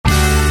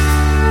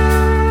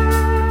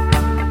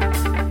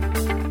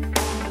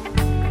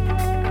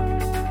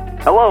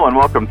Hello and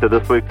welcome to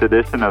this week's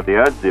edition of The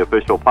Edge, the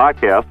official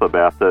podcast of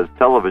Bass Edge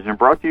Television,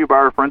 brought to you by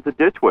our friends at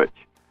Ditch Witch.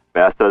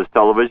 Bass Edge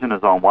Television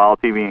is on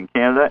Wild TV in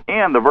Canada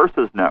and the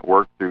Versus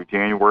Network through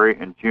January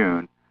and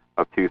June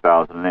of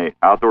 2008.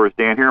 Outdoors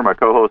Dan here, my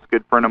co-host,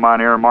 good friend of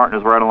mine, Aaron Martin,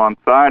 is right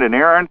alongside. And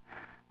Aaron,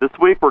 this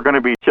week we're going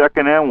to be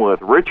checking in with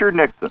Richard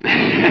Nixon.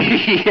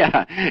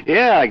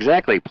 yeah,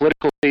 exactly.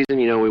 Political season,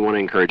 we want to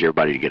encourage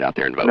everybody to get out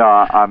there and vote. No,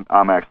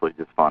 I'm actually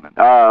just funning.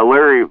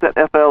 Larry, is that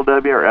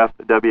FLW or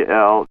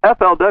FWL?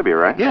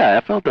 FLW, right?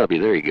 Yeah,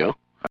 FLW, there you go.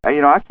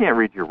 I can't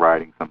read your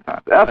writing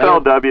sometimes.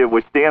 FLW,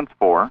 which stands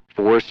for?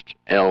 Forrest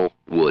L.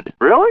 Wood.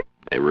 Really?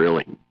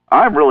 Really.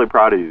 I'm really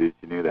proud of you that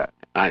you knew that.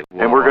 And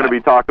we're going to be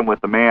talking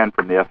with the man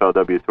from the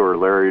FLW Tour,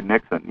 Larry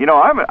Nixon.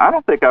 I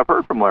don't think I've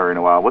heard from Larry in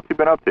a while. What's he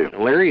been up to?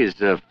 Larry is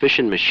a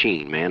fishing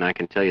machine, man, I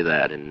can tell you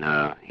that. And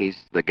he's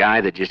the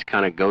guy that just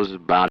kind of goes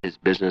about his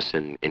business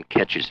and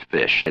catches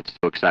fish. It's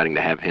so exciting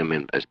to have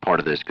him as part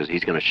of this because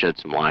he's going to shed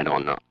some light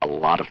on a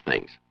lot of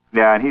things.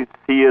 Yeah, and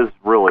he is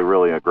really,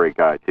 really a great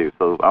guy, too.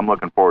 So I'm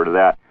looking forward to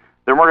that.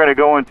 Then we're going to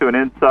go into an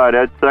Inside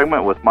Edge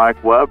segment with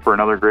Mike Webb for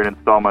another great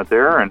installment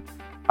there. And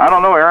I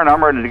don't know, Aaron,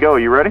 I'm ready to go.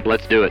 You ready?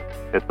 Let's do it.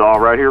 It's all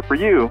right here for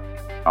you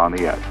on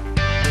The Edge.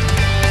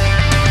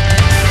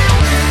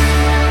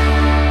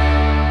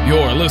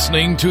 You're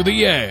listening to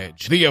The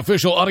Edge, the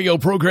official audio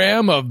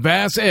program of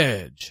Bass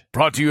Edge.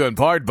 Brought to you in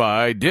part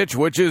by Ditch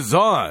Witch's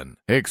On.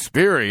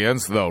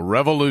 Experience the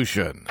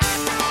revolution.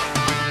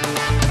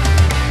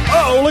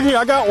 Oh, look here,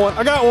 I got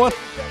one.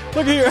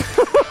 Look here.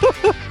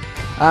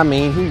 I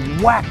mean,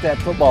 he whacked that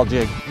football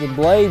jig. The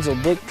blades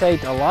will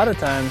dictate a lot of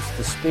times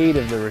the speed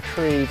of the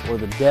retrieve or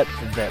the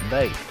depth of that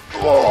bait.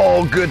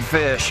 Oh, good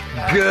fish.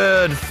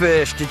 Good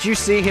fish. Did you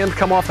see him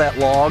come off that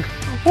log?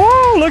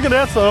 Whoa, look at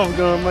that son of a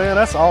gun, man.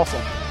 That's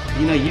awesome.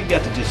 You've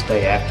got to just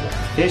stay after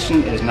it.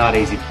 Fishing is not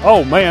easy.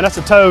 Oh, man, that's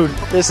a toad.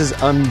 This is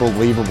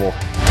unbelievable.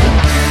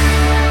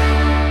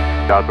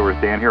 Outdoors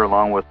Dan here,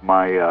 along with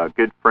my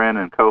good friend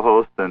and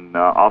co-host and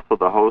also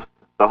the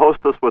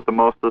hostess with the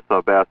mostest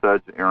of Bass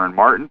Edge, Aaron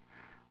Martin.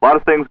 A lot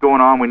of things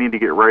going on. We need to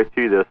get right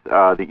to this.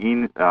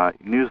 The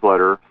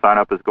newsletter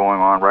sign-up is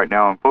going on right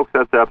now. And, folks,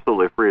 that's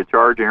absolutely free of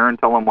charge. Aaron,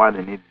 tell them why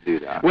they need to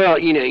do that. Well,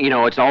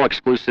 it's all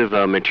exclusive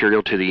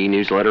material to the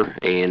e-newsletter.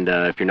 And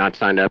if you're not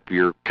signed up,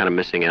 you're kind of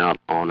missing out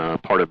on a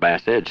part of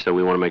Bass Edge. So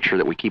we want to make sure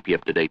that we keep you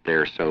up to date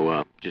there.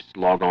 So just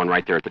log on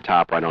right there at the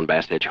top, right on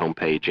Bass Edge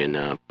homepage,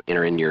 and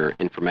enter in your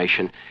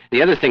information.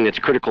 The other thing that's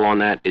critical on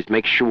that is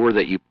make sure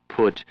that you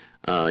put,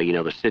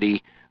 the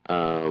city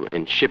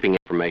and shipping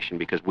information,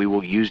 because we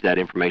will use that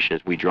information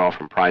as we draw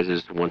from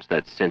prizes once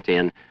that's sent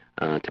in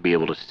to be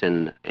able to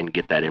send and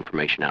get that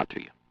information out to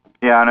you.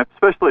 Yeah, and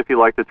especially if you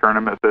like the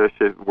tournament fish,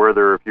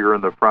 whether if you're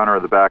in the front or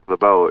the back of the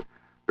boat,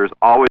 there's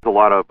always a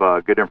lot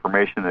of good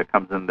information that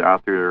comes in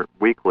out there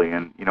weekly.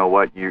 And you know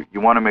what? You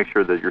want to make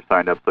sure that you're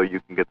signed up so you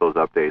can get those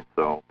updates.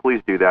 So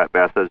please do that,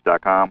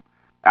 bassedge.com.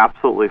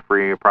 Absolutely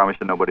free. I promise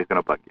you nobody's going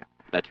to bug you.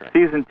 That's right.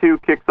 Season 2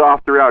 kicks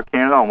off throughout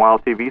Canada on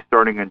Wild TV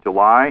starting in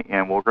July,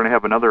 and we're going to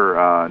have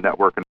another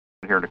network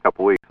here in a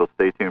couple weeks, so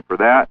stay tuned for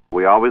that.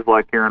 We always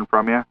like hearing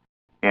from you,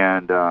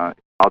 and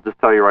I'll just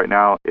tell you right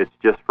now, it's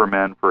just for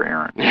men for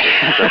Aaron.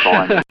 That's all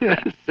I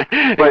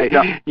need.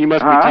 But, you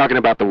must be talking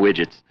about the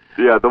widgets.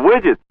 Yeah, the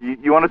widgets.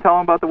 You want to tell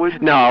them about the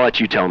widgets? No, I'll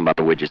let you tell them about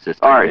the widgets this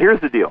time. All right,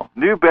 here's the deal.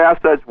 New Bass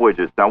Edge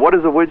widgets. Now, what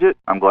is a widget?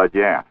 I'm glad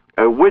you asked.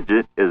 A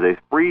widget is a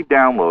free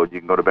download. You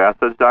can go to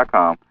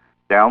bassedge.com,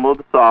 download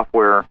the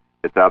software.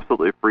 It's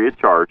absolutely free of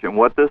charge. And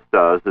what this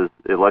does is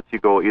it lets you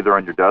go either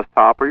on your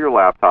desktop or your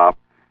laptop,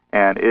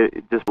 and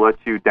it just lets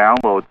you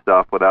download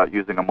stuff without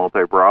using a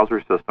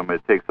multi-browser system.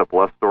 It takes up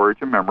less storage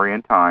and memory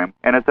and time,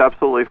 and it's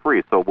absolutely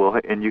free. So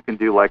you can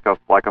do like a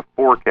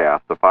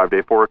forecast, a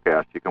 5-day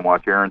forecast. You can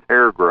watch Aaron's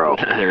hair grow.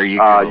 There you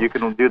go. You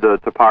can do the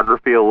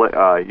topography. You're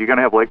going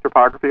to have lake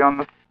topography on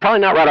this?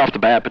 Probably not right off the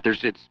bat, but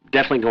it's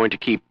definitely going to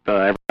keep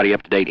everybody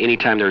up to date.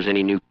 Anytime there's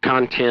any new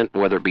content,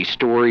 whether it be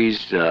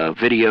stories,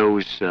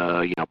 videos,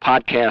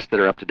 podcasts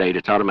that are up to date,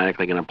 it's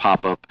automatically going to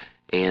pop up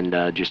and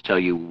just tell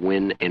you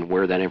when and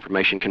where that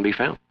information can be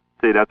found.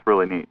 See, that's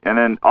really neat. And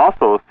then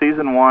also,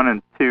 Season 1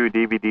 and 2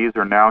 DVDs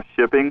are now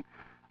shipping.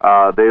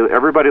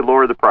 Everybody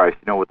lowered the price.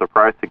 With the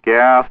price of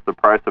gas, the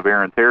price of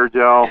Aaron's hair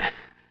gel,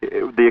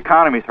 the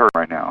economy's hurt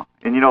right now.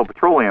 And,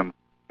 petroleum,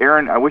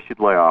 Aaron, I wish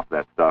you'd lay off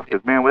that stuff,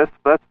 because, man,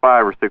 that's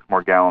 5 or 6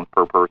 more gallons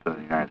per person in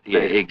the United States.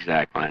 Yeah,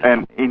 exactly.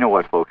 And you know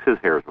what, folks? His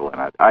hair is really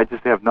nice. I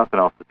just have nothing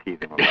else to tease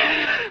him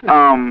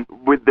about.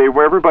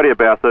 Everybody at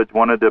Bass Edge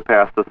wanted to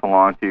pass this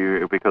along to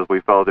you because we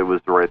felt it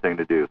was the right thing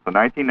to do. So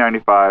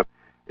 $19.95,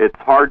 it's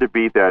hard to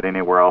beat that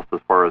anywhere else as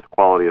far as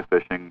quality of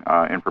fishing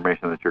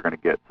information that you're going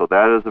to get. So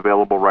that is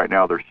available right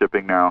now. They're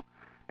shipping now.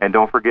 And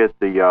don't forget,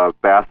 the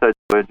Bass Edge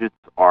widgets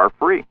are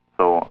free.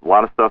 So a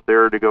lot of stuff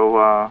there to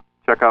go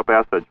check out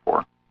Bass Edge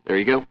for. There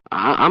you go.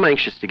 I'm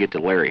anxious to get to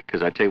Larry,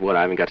 because I tell you what,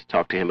 I haven't got to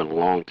talk to him in a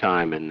long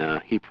time,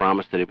 and he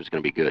promised that it was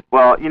going to be good.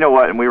 Well, you know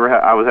what, and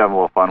I was having a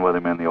little fun with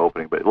him in the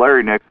opening, but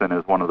Larry Nixon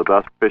is one of the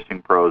best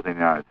fishing pros in the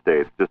United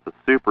States. Just a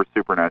super,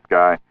 super nice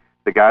guy.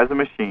 The guy's a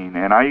machine,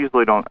 and I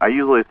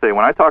usually say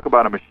when I talk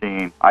about a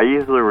machine, I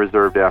usually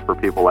reserve that for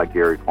people like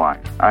Gary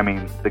Klein. I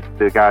mean,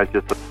 the guy's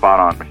just a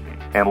spot-on machine.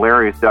 And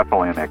Larry's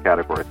definitely in that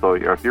category. So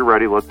if you're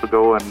ready, let's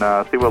go and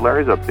see what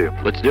Larry's up to.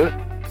 Let's do it.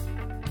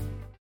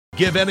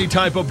 Give any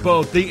type of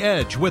boat the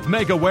edge with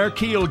MegaWare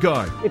Keel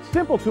Guard. It's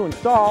simple to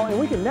install, and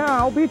we can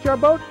now beach our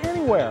boat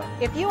anywhere.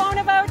 If you own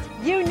a boat,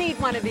 you need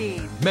one of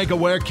these.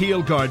 MegaWare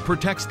Keel Guard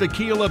protects the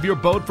keel of your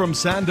boat from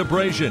sand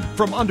abrasion,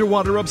 from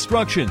underwater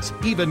obstructions,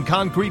 even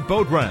concrete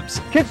boat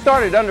ramps. Kits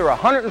start at under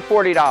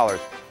 $140.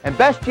 And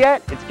best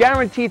yet, it's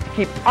guaranteed to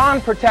keep on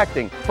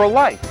protecting for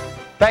life.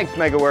 Thanks,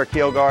 MegaWare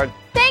Keel Guard.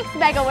 Thanks,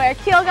 MegaWare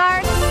Keel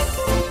Guard.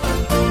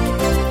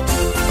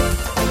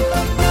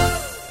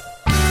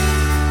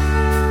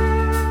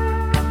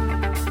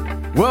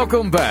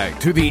 Welcome back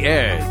to The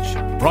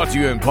Edge, brought to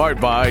you in part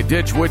by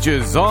Ditch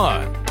Witches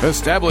On,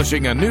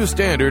 establishing a new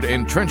standard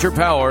in trencher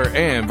power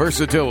and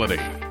versatility.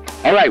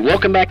 All right,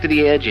 welcome back to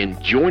The Edge,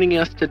 and joining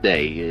us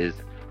today is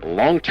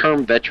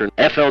long-term veteran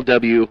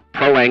FLW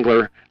Pro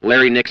Angler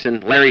Larry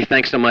Nixon. Larry,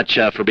 thanks so much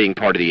for being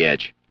part of The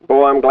Edge.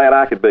 Boy, I'm glad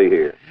I could be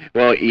here.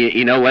 Well,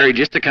 you know, Larry,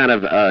 just to kind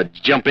of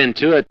jump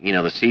into it, you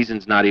know, the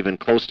season's not even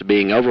close to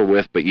being over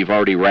with, but you've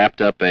already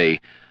wrapped up a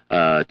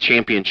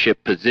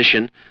championship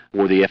position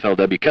for the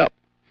FLW Cup.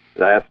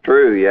 That's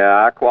true,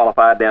 yeah. I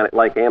qualified down at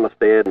Lake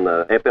Amistad in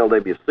the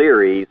FLW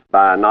Series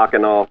by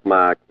knocking off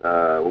my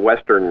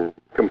Western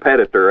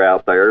competitor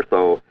out there,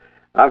 so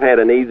I've had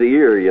an easy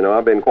year. You know,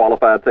 I've been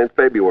qualified since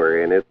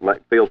February, and it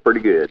feels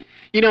pretty good.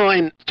 You know,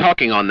 and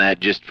talking on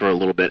that just for a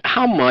little bit,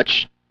 how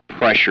much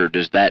pressure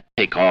does that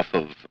take off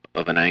of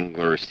an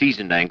angler, a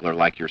seasoned angler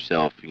like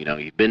yourself? You know,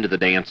 you've been to the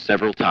dance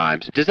several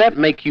times. Does that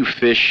make you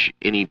fish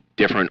any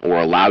different or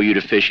allow you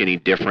to fish any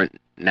different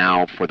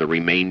now for the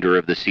remainder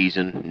of the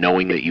season,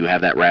 knowing that you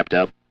have that wrapped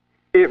up?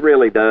 It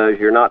really does.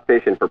 You're not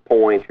fishing for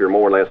points. You're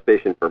more or less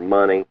fishing for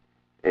money.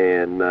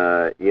 And,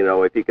 you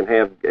know, if you can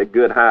have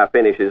good high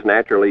finishes,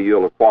 naturally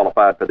you'll have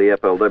qualified for the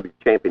FLW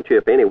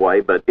Championship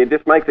anyway. But it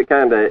just makes it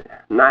kind of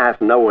nice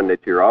knowing that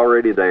you're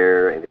already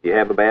there. And if you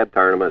have a bad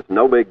tournament, it's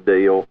no big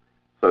deal.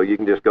 So you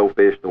can just go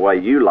fish the way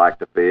you like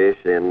to fish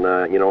and,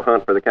 you know,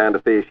 hunt for the kind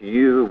of fish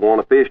you want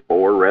to fish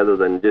for rather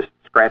than just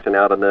scratching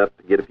out enough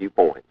to get a few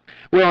points.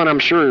 Well, and I'm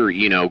sure,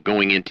 you know,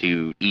 going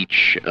into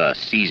each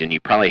season, you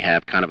probably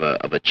have kind of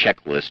a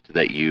checklist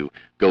that you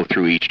go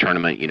through each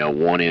tournament. You know,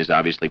 one is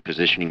obviously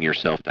positioning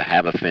yourself to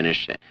have a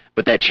finish,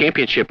 but that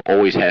championship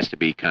always has to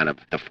be kind of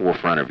the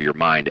forefront of your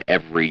mind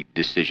every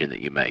decision that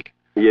you make.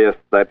 Yes,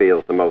 that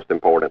is the most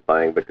important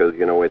thing because,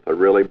 you know, it's a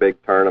really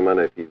big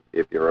tournament.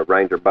 If you're a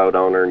Ranger boat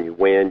owner and you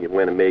win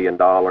 $1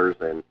 million.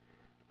 And,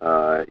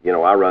 you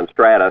know, I run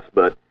Stratus,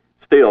 but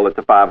still it's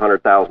a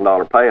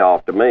 $500,000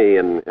 payoff to me,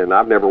 and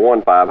I've never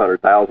won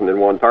 $500,000 in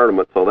one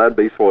tournament, so that'd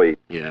be sweet.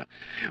 Yeah.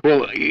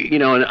 Well, you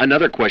know,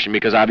 another question,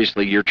 because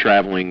obviously you're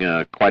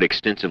traveling quite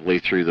extensively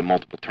through the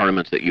multiple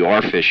tournaments that you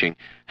are fishing.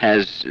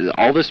 Has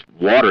all this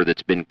water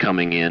that's been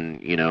coming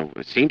in, you know,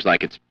 it seems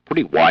like it's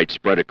pretty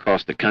widespread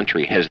across the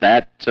country. Has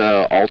that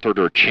altered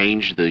or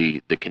changed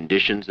the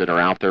conditions that are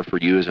out there for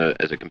you as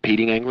a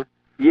competing angler?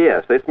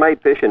 Yes, it's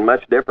made fishing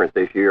much different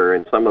this year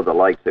in some of the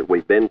lakes that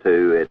we've been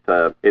to.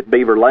 At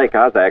Beaver Lake,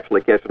 I was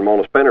actually catching them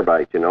on a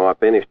spinnerbait. You know, I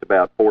finished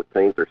about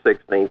 14th or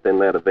 16th in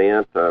that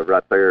event,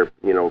 right there,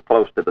 you know,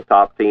 close to the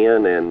top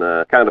 10,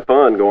 and kind of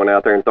fun going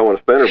out there and throwing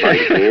a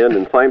spinnerbait in.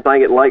 And same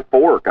thing at Lake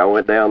Fork. I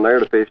went down there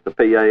to fish the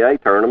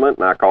PAA tournament,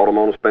 and I caught them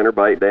on a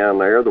spinnerbait down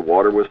there. The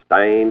water was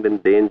stained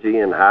and dingy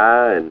and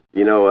high, and,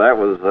 you know, that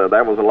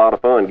was a lot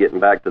of fun getting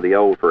back to the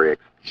old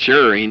tricks.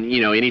 Sure, and,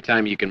 you know,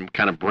 anytime you can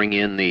kind of bring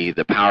in the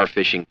power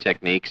fishing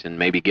techniques and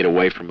maybe get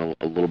away from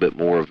a little bit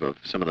more of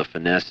some of the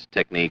finesse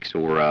techniques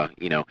or,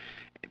 you know,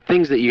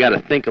 things that you got to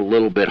think a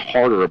little bit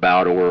harder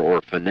about or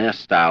finesse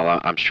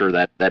style, I'm sure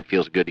that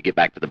feels good to get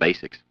back to the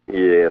basics.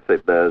 Yes,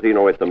 it does. You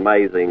know, it's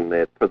amazing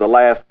that for the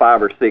last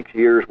 5 or 6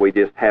 years we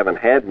just haven't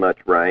had much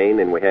rain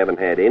and we haven't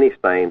had any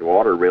stained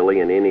water really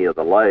in any of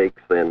the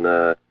lakes,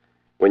 and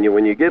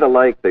when you get a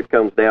lake that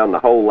comes down, the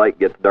whole lake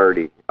gets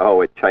dirty. Oh,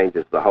 it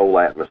changes the whole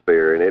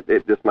atmosphere, and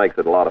it just makes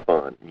it a lot of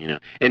fun. You know,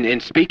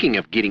 and speaking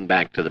of getting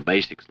back to the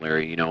basics,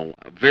 Larry, you know,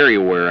 very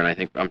aware,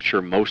 and I'm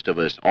sure most of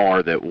us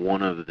are, that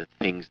one of the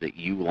things that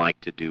you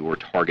like to do or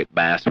target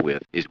bass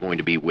with is going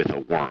to be with a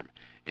worm.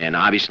 And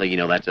obviously, you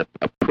know, that's a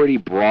pretty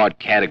broad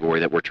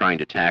category that we're trying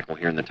to tackle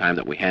here in the time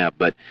that we have.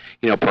 But,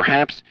 you know,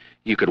 perhaps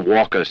you could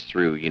walk us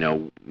through, you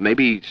know,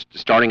 maybe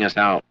starting us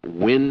out,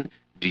 when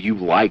do you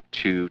like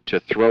to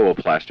throw a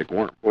plastic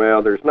worm?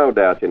 Well, there's no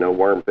doubt, you know,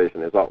 worm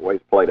fishing has always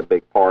played a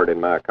big part in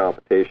my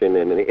competition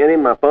and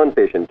in my fun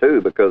fishing,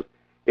 too, because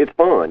it's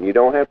fun. You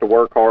don't have to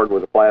work hard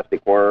with a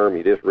plastic worm.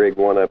 You just rig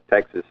one up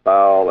Texas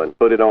style and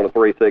put it on a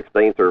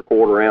 3/16 or a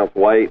quarter-ounce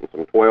weight and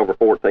some 12 or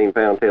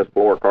 14-pound test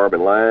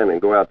fluorocarbon line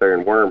and go out there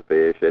and worm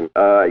fish. And,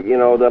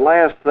 the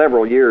last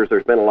several years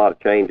there's been a lot of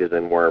changes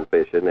in worm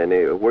fishing,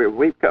 and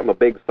we've come a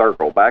big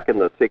circle. Back in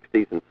the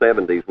 60s and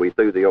 70s, we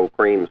threw the old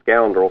cream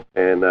scoundrel,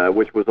 and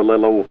which was a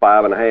little old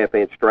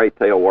 5.5-inch straight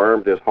tail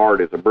worm, just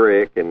hard as a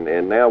brick, and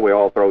now we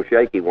all throw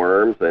shaky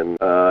worms, and,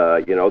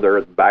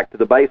 they're back to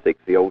the basics,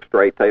 the old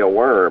straight tail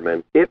worm,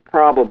 and it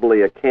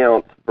probably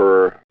accounts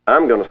for,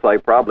 I'm going to say,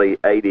 probably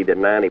 80 to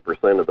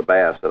 90% of the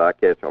bass that I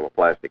catch on a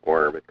plastic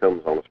worm. It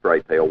comes on a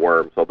straight tail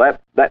worm, so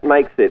that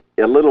makes it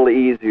a little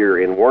easier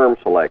in worm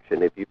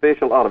selection. If you fish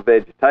a lot of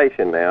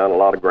vegetation now and a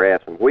lot of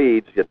grass and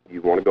weeds,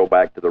 you want to go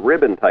back to the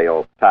ribbon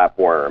tail type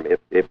worm.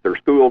 If they're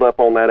schooled up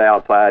on that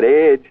outside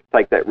edge,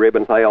 take that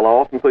ribbon tail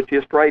off and put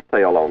you a straight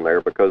tail on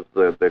there, because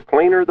the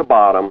cleaner the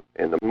bottom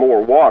and the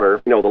more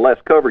water, the less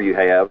cover you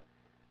have,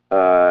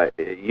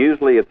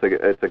 usually it's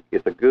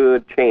a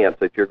good chance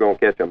that you're going to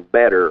catch them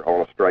better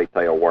on a straight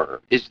tail worm.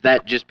 Is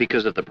that just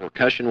because of the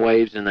percussion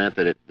waves and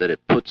that it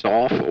puts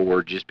off,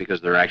 or just because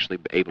they're actually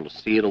able to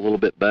see it a little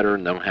bit better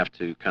and don't have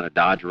to kind of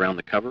dodge around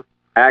the cover?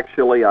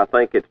 Actually, I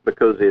think it's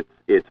because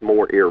it's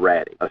more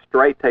erratic. A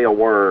straight tail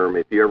worm,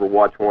 if you ever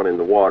watch one in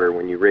the water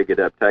when you rig it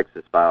up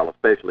Texas style,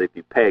 especially if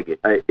you peg it,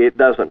 it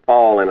doesn't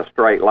fall in a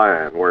straight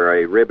line, where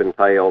a ribbon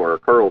tail or a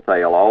curl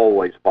tail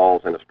always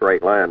falls in a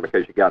straight line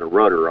because you got a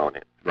rudder on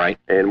it. Right.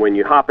 And when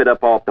you hop it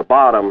up off the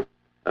bottom,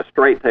 a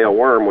straight tail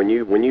worm, when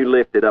you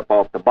lift it up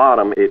off the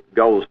bottom, it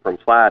goes from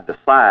side to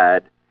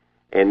side,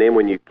 and then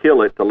when you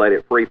kill it to let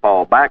it free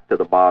fall back to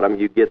the bottom,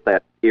 you get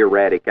that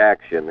erratic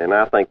action, and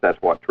I think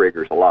that's what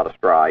triggers a lot of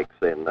strikes,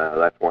 and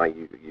that's why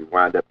you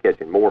wind up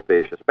catching more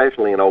fish,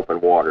 especially in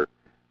open water,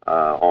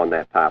 on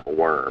that type of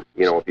worm.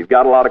 If you've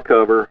got a lot of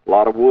cover, a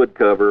lot of wood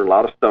cover, a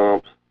lot of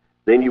stumps,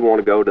 then you want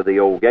to go to the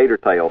old gator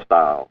tail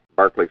style.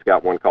 Berkeley's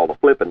got one called a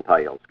flipping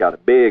tail. It's got a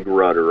big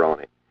rudder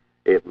on it.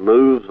 It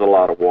moves a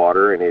lot of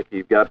water, and if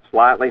you've got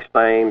slightly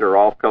stained or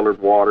off-colored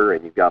water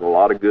and you've got a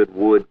lot of good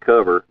wood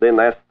cover, then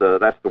that's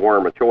the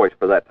worm of choice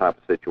for that type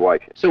of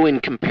situation. So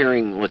in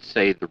comparing, let's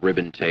say, the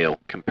ribbon tail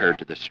compared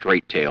to the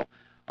straight tail,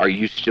 are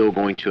you still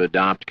going to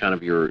adopt kind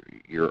of your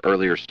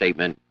earlier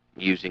statement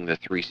using the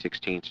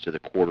 3/16 to the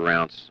quarter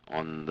ounce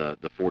on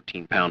the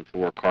 14-pound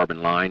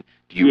fluorocarbon line?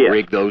 Do you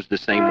rig those the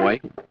same way?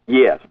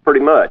 Yes, pretty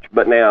much.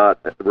 But now,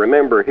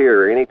 remember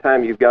here,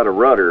 anytime you've got a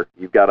rudder,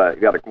 you've got a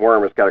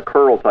worm that's got a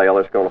curl tail,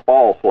 it's going to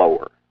fall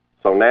slower.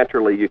 So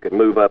naturally, you can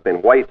move up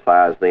in weight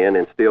size then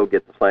and still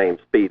get the same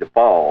speed of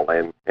fall.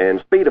 And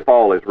speed of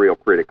fall is real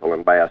critical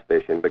in bass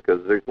fishing, because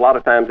there's a lot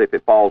of times if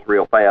it falls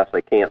real fast,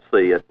 they can't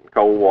see it. In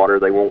cold water,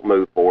 they won't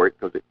move for it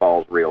because it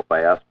falls real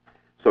fast.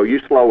 So you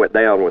slow it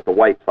down with the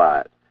weight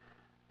size.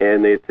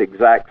 And it's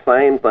exact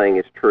same thing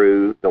is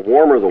true the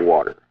warmer the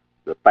water.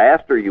 The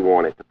faster you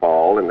want it to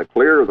fall, and the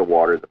clearer the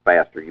water, the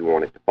faster you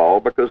want it to fall,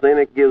 because then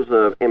it gives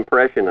an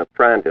impression of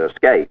trying to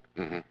escape.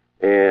 Mm-hmm.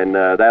 And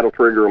that'll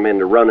trigger them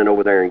into running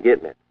over there and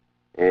getting it.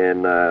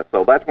 And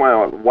so that's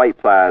why weight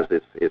size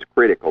is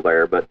critical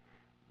there. But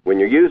when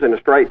you're using a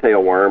straight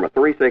tail worm, a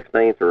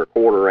 3/16 or a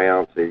quarter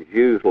ounce is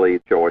usually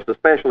the choice,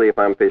 especially if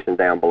I'm fishing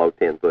down below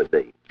 10 foot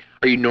deep.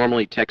 Are you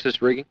normally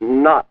Texas rigging?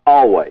 Not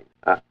always.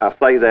 I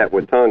say that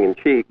with tongue in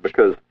cheek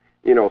because,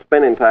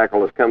 spinning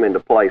tackle has come into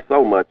play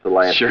so much the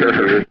last few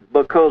years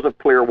because of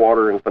clear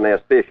water and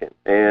finesse fishing.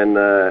 And,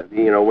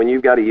 when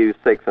you've got to use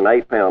 6 and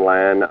 8 pound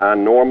line, I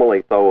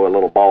normally throw a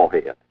little ball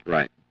head.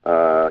 Right.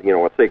 A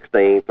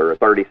 16th or a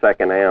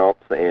 32nd ounce,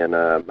 and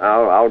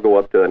I'll go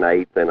up to an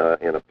 8th and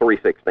a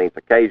 3/16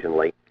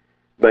 occasionally.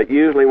 But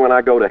usually when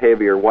I go to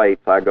heavier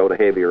weights, I go to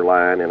heavier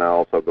line, and I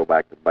also go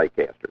back to the bait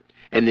caster.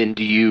 And then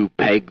do you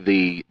peg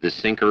the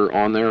sinker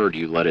on there, or do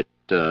you let it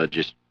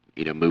just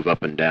move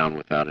up and down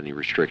without any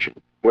restriction?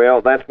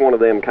 Well, that's one of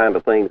them kind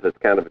of things that's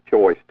kind of a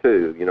choice,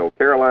 too.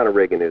 Carolina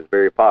rigging is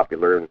very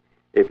popular, and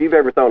if you've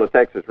ever thrown a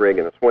Texas rig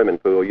in a swimming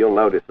pool, you'll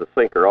notice the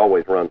sinker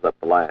always runs up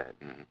the line.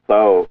 Mm-hmm.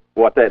 So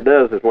what that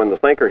does is when the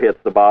sinker hits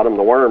the bottom,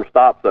 the worm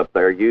stops up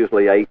there,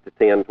 usually 8 to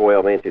 10,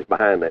 12 inches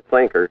behind that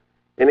sinker,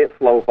 and it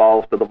slow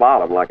falls to the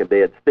bottom like a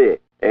dead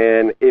stick.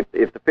 And if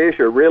the fish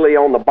are really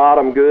on the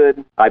bottom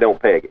good, I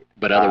don't peg it.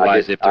 But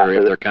otherwise, if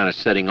they're kind of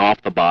setting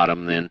off the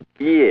bottom, then...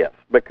 Yes,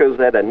 because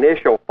that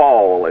initial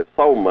fall is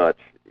so much,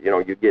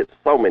 you get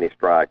so many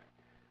strikes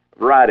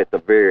right at the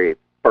very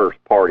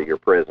first part of your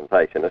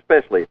presentation,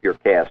 especially if you're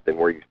casting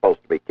where you're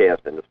supposed to be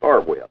casting to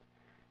start with.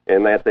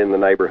 And that's in the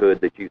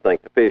neighborhood that you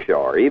think the fish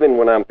are. Even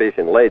when I'm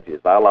fishing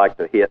ledges, I like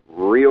to hit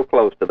real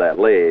close to that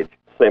ledge,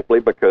 simply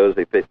because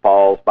if it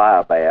falls by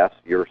a bass,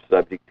 you're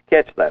subject to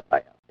catch that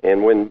bass.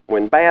 And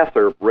when bass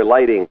are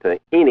relating to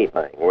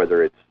anything,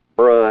 whether it's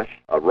brush,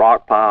 a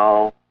rock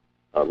pile,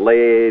 a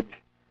ledge,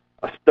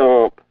 a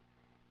stump,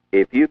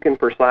 if you can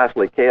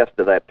precisely cast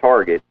to that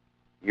target,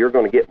 you're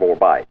going to get more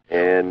bite.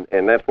 And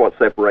that's what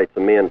separates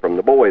the men from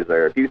the boys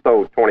there. If you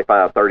throw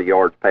 25, 30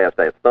 yards past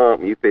that stump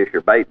and you fish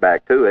your bait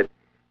back to it,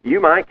 you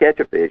might catch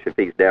a fish if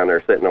he's down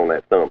there sitting on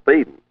that stump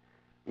feeding.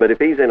 But if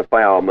he's in a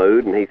foul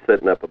mood and he's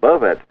sitting up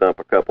above that stump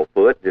a couple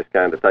foot, just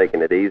kind of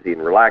taking it easy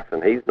and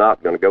relaxing, he's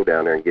not going to go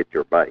down there and get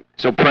your bait.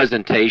 So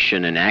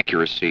presentation and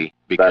accuracy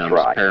becomes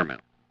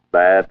paramount.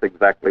 That's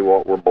exactly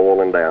what we're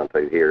boiling down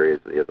to here,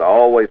 is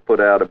always put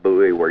out a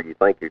buoy where you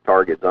think your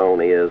target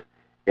zone is,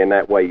 and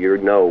that way you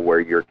know where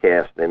you're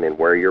casting and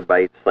where your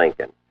bait's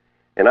sinking.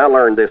 And I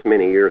learned this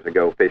many years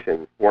ago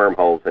fishing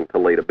wormholes in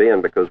Toledo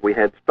Bend because we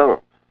had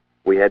stumps.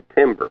 We had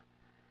timber.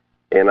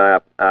 And I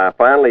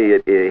finally,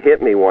 it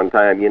hit me one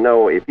time,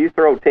 if you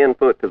throw 10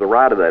 foot to the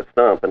right of that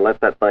stump and let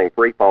that thing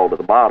free fall to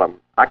the bottom,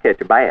 I catch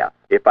a bass.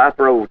 If I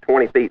throw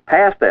 20 feet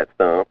past that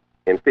stump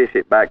and fish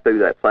it back through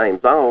that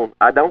same zone,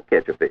 I don't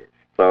catch a fish.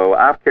 So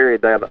I've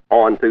carried that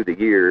on through the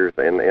years,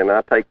 and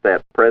I take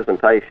that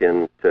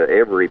presentation to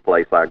every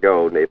place I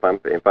go. And if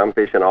I'm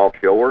fishing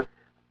offshore,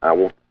 I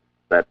want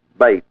that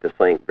bait to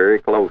sink very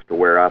close to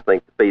where I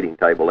think the feeding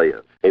table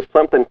is. If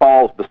something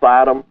falls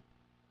beside them,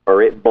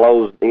 or it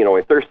blows,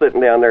 if they're sitting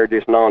down there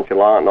just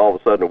nonchalant and all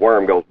of a sudden a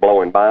worm goes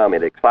blowing by them,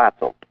 it excites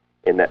them.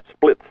 And that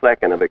split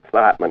second of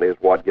excitement is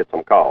what gets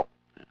them caught.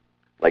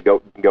 They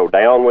go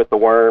down with the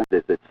worm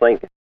as it's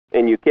sinking,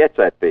 and you catch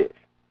that fish.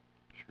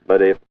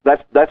 But if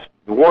that's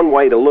one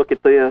way to look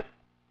at this,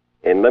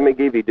 and let me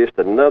give you just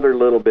another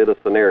little bit of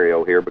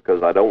scenario here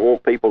because I don't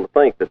want people to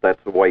think that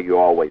that's the way you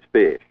always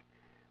fish.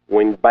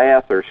 When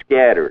bass are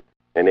scattered,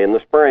 and in the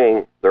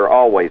spring, they're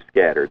always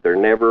scattered. They're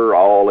never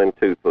all in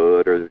 2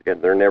 foot, or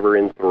they're never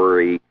in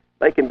 3.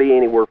 They can be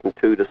anywhere from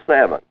 2 to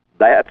 7.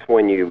 That's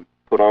when you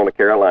put on a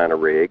Carolina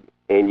rig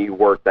and you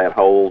work that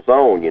whole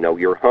zone.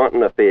 You're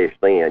hunting a fish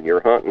then.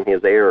 You're hunting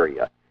his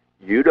area.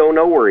 You don't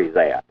know where he's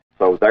at.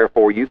 So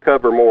therefore, you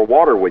cover more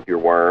water with your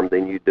worm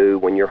than you do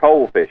when you're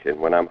hole fishing.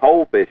 When I'm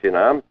hole fishing,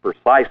 I'm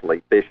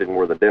precisely fishing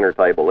where the dinner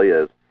table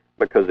is,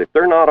 because if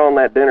they're not on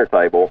that dinner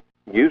table,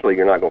 usually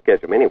you're not going to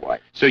catch them anyway.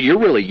 So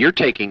you're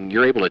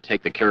able to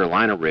take the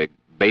Carolina rig,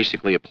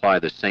 basically apply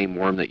the same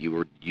worm that you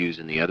would use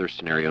in the other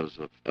scenarios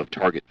of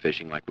target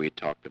fishing like we had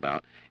talked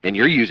about, and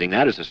you're using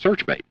that as a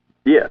search bait.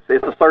 Yes,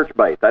 it's a search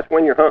bait. That's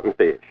when you're hunting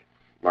fish,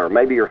 or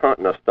maybe you're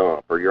hunting a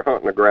stump, or you're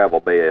hunting a gravel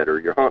bed,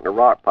 or you're hunting a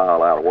rock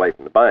pile out away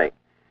from the bank.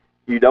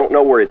 You don't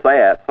know where it's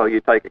at, so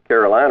you take a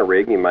Carolina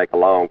rig and you make a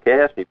long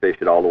cast and you fish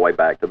it all the way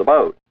back to the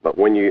boat. But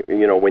when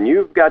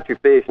you've got your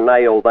fish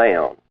nailed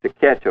down to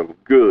catch them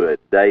good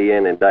day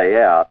in and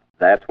day out,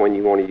 that's when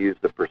you want to use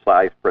the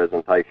precise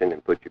presentation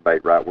and put your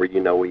bait right where you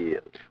know he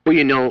is.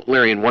 Well,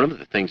 Larry, and one of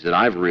the things that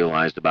I've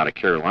realized about a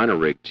Carolina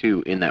rig,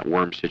 too, in that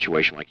worm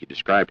situation like you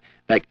described,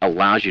 that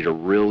allows you to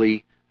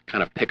really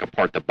kind of pick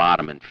apart the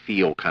bottom and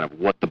feel kind of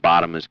what the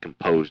bottom is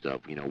composed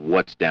of,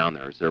 what's down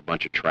there. Is there a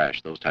bunch of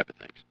trash, those type of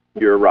things?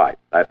 You're right.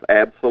 That's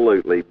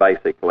absolutely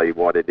basically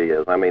what it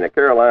is. I mean, a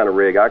Carolina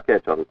rig, I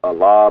catch a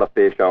lot of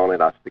fish on it.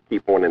 I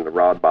keep one in the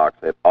rod box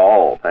at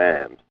all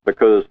times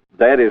because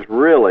that is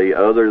really,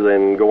 other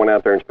than going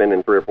out there and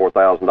spending $3,000 or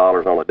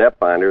 $4,000 on a depth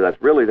finder,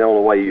 that's really the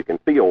only way you can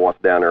feel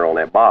what's down there on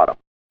that bottom.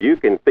 You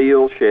can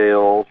feel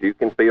shells, you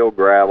can feel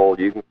gravel,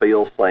 you can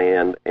feel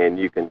sand, and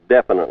you can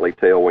definitely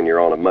tell when you're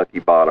on a mucky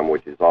bottom,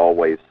 which is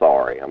always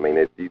sorry. I mean,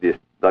 that's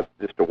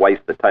just a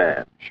waste of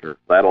time. Sure.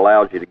 That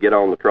allows you to get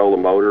on the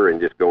trolling motor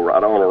and just go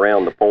right on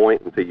around the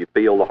point until you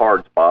feel the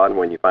hard spot, and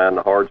when you find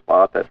the hard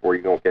spot, that's where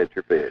you're going to catch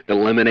your fish.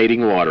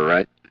 Eliminating water,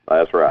 right?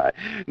 That's right.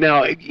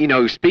 Now,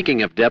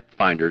 speaking of depth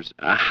finders,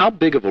 how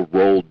big of a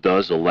role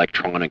does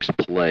electronics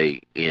play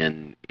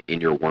in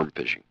your worm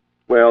fishing?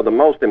 Well, the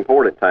most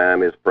important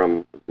time is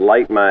from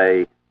late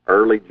May,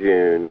 early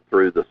June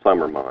through the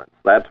summer months.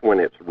 That's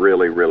when it's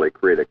really, really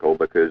critical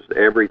because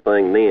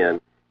everything then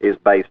is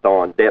based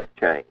on depth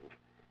change.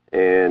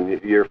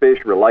 And your fish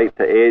relate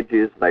to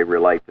edges, they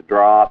relate to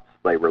drops,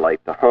 they relate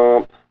to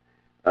humps.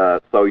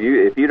 So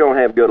if you don't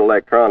have good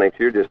electronics,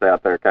 you're just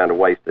out there kind of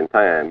wasting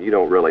time. You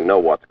don't really know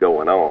what's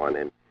going on.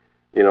 And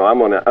I'm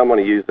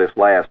gonna use this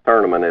last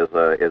tournament as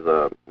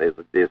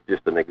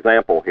just an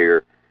example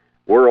here.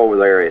 We're over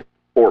there at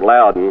Fort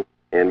Loudon,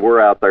 and we're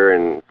out there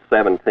in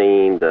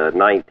 17 to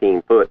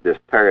 19 foot just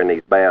tearing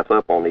these bass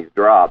up on these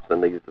drops,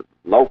 and these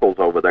locals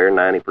over there,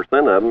 90%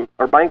 of them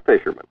are bank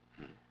fishermen.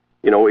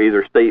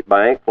 Either steep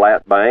bank,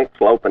 flat bank,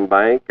 sloping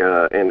bank,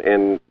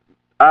 and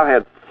I've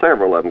had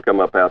several of them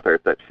come up out there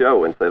at that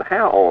show and said,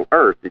 how on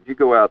earth did you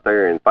go out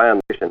there and find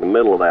fish in the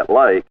middle of that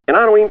lake, and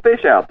I don't even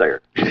fish out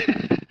there?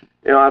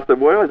 I said,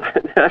 well,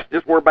 that's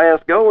just where bass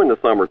go in the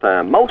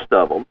summertime. Most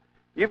of them,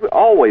 you've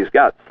always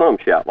got some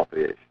shallow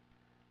fish.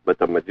 But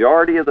the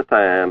majority of the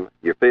time,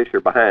 your fish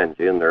are behind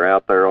you, and they're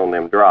out there on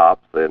them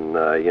drops. And,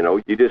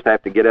 you just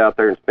have to get out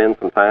there and spend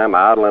some time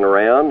idling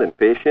around and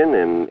fishing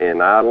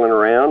and idling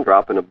around,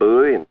 dropping a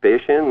buoy and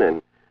fishing.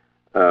 And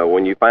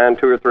when you find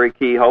 2 or 3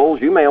 key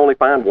holes, you may only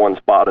find one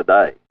spot a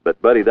day. But,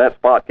 buddy, that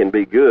spot can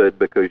be good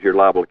because you're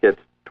liable to catch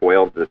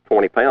 12 to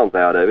 20 pounds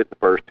out of it the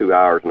first 2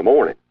 hours in the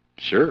morning.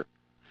 Sure.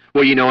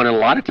 Well, and a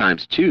lot of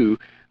times, too,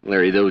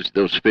 Larry,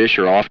 those fish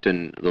are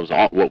often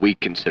what we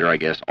consider, I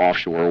guess,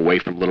 offshore, a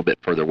little bit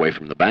further away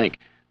from the bank.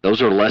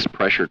 Those are less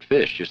pressured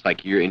fish, just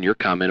like in your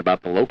comment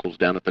about the locals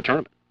down at the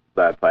tournament.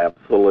 That's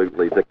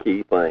absolutely the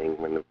key thing.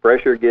 When the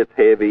pressure gets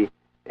heavy,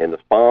 and the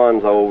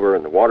spawn's over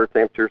and the water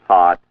temperature's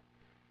hot,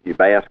 you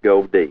bass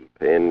go deep.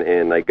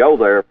 And they go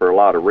there for a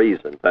lot of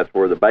reasons. That's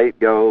where the bait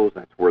goes.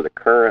 That's where the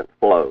current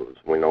flows.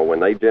 When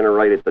they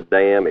generate at the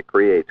dam, it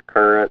creates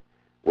current,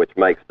 which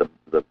makes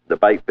the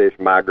bait fish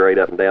migrate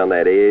up and down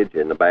that edge,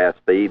 and the bass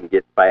feed and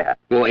get fat.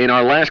 Well, in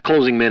our last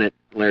closing minute,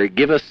 Larry,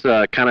 give us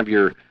kind of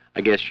your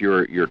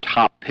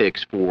top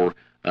picks for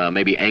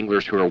maybe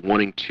anglers who are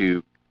wanting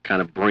to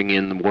kind of bring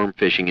in the worm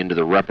fishing into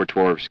the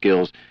repertoire of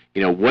skills.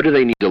 What do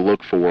they need to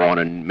look for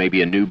on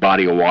maybe a new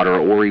body of water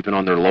or even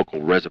on their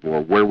local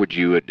reservoir? Where would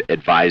you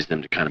advise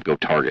them to kind of go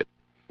target?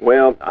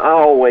 Well, I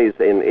always,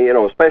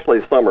 especially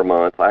the summer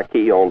months, I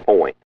key on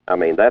point. I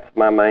mean, that's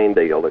my main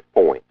deal is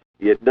points.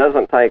 It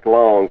doesn't take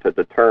long to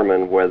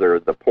determine whether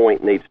the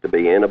point needs to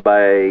be in a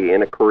bay,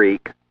 in a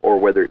creek, or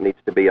whether it needs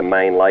to be a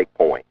main lake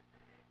point.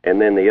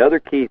 And then the other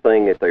key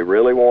thing that they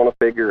really want to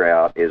figure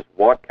out is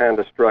what kind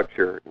of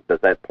structure does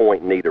that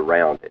point need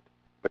around it?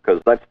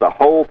 Because that's the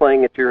whole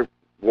thing that you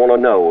want to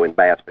know in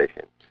bass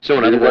fishing. So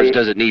in other words,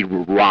 does it need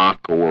rock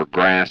or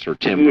grass or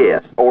timber?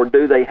 Yes, or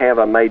do they have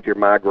a major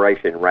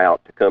migration route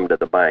to come to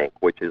the bank,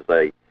 which is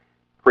a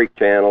creek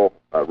channel,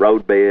 a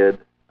road bed,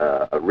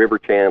 a river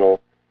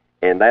channel,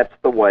 and that's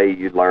the way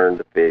you learn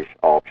to fish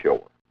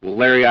offshore. Well,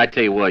 Larry, I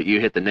tell you what, you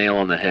hit the nail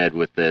on the head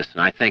with this,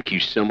 and I thank you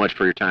so much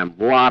for your time.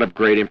 A lot of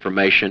great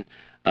information.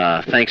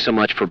 Thanks so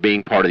much for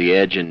being part of the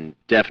Edge, and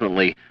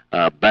definitely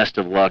best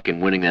of luck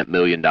in winning that $1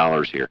 million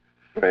here.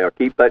 Well,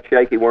 keep that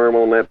shaky worm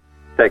on that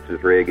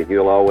Texas rig, and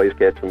you'll always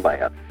catch some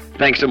bass.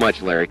 Thanks so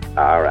much, Larry.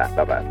 All right,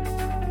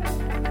 bye-bye.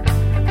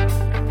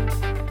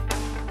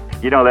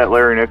 That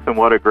Larry Nixon,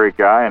 what a great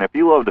guy. And if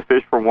you love to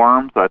fish for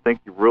worms, I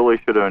think you really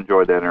should have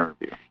enjoyed that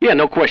interview. Yeah,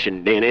 no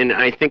question, Dan. And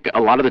I think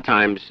a lot of the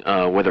times,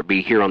 whether it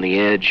be here on the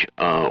Edge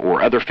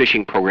or other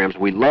fishing programs,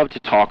 we love to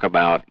talk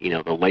about,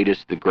 the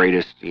latest, the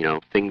greatest,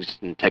 things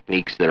and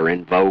techniques that are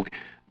in vogue.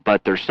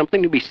 But there's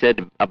something to be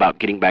said about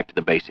getting back to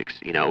the basics.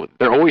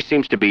 There always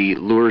seems to be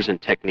lures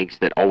and techniques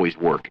that always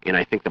work. And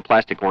I think the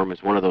plastic worm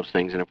is one of those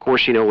things. And, of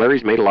course,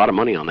 Larry's made a lot of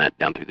money on that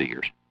down through the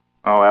years.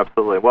 Oh,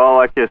 absolutely. Well,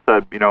 like you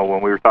said,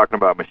 when we were talking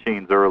about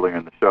machines earlier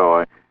in the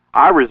show,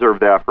 I reserve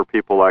that for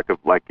people like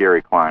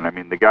Gary Klein. I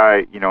mean, the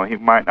guy, he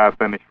might not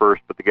finish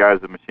first, but the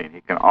guy's a machine.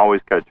 He can always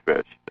catch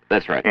fish.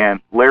 That's right. And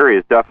Larry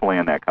is definitely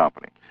in that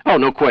company. Oh,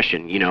 no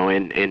question.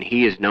 And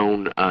he is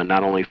known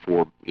not only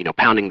for,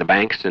 pounding the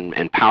banks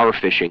and power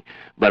fishing,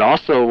 but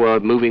also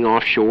moving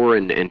offshore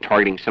and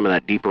targeting some of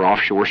that deeper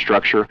offshore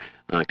structure,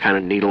 kind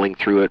of needling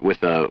through it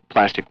with a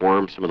plastic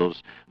worm, some of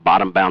those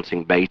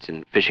bottom-bouncing baits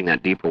and fishing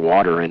that deeper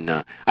water. And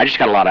I just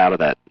got a lot out of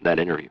that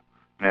interview.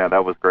 Yeah,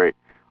 that was great.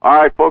 All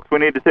right, folks, we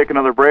need to take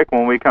another break.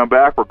 When we come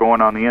back, we're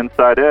going on the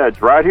Inside Edge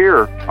right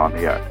here on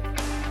the Edge.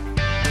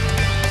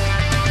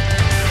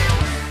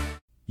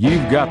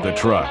 You've got the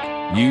truck.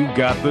 You've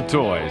got the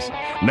toys.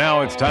 Now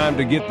it's time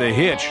to get the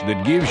hitch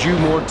that gives you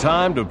more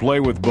time to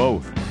play with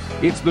both.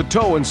 It's the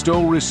Tow and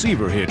Stow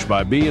Receiver Hitch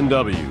by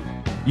B&W.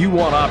 You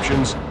want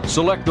options?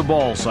 Select the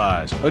ball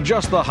size,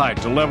 adjust the height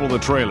to level the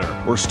trailer,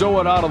 or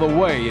stow it out of the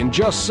way in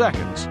just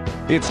seconds.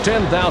 It's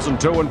 10,000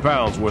 towing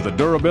pounds worth of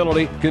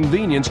durability,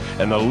 convenience,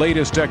 and the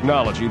latest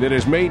technology that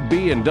has made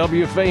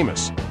B&W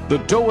famous. The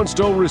Tow and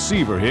Stow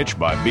Receiver Hitch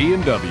by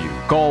B&W.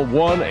 Call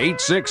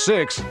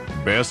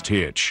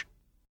 1-866-BEST-HITCH.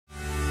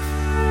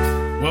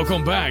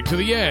 Welcome back to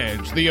The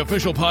Edge, the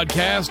official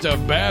podcast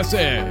of Bass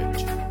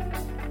Edge.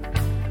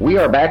 We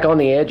are back on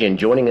the Edge, and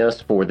joining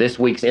us for this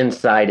week's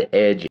Inside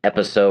Edge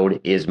episode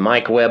is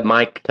Mike Webb.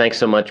 Mike, thanks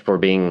so much for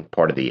being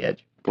part of the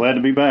Edge. Glad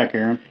to be back,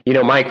 Aaron.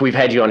 Mike, we've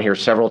had you on here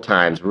several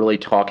times, really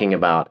talking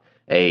about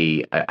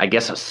a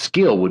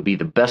skill would be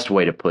the best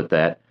way to put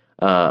that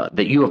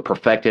you have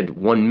perfected,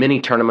 won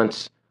many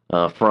tournaments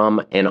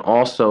from, and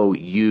also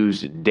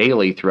use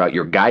daily throughout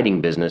your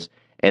guiding business,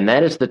 and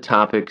that is the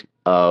topic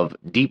of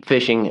deep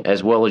fishing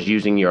as well as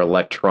using your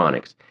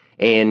electronics.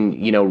 And,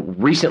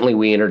 recently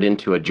we entered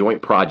into a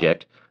joint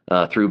project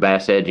through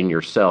Bass Edge and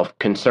yourself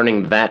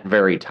concerning that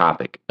very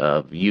topic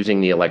of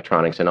using the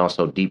electronics and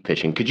also deep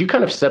fishing. Could you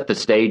kind of set the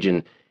stage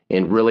and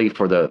really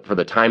for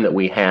the time that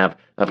we have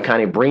of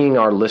kind of bringing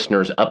our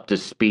listeners up to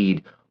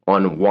speed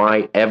on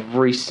why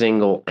every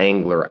single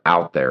angler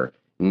out there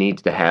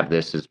needs to have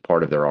this as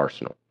part of their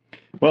arsenal?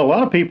 Well, a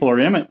lot of people are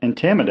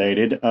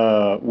intimidated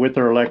with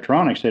their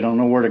electronics. They don't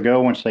know where to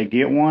go once they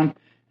get one.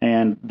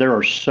 And there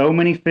are so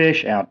many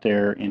fish out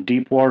there in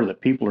deep water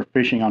that people are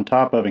fishing on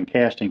top of and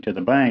casting to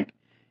the bank.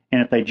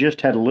 And if they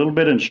just had a little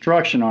bit of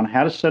instruction on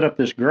how to set up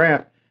this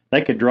graph,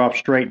 they could drop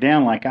straight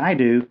down like I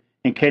do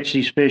and catch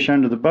these fish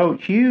under the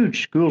boat.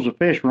 Huge schools of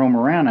fish roam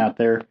around out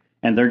there,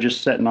 and they're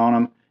just sitting on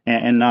them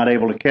and not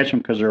able to catch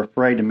them because they're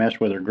afraid to mess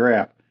with their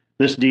graph.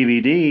 This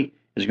DVD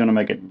is going to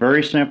make it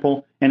very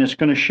simple, and it's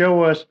going to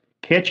show us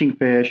catching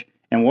fish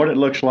and what it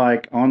looks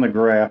like on the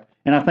graph.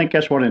 And I think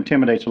that's what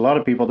intimidates a lot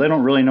of people. They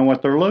don't really know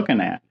what they're looking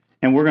at.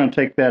 And we're going to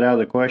take that out of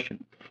the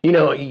question.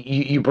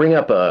 You bring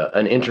up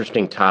an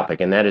interesting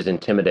topic, and that is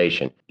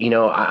intimidation.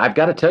 I've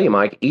got to tell you,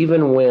 Mike,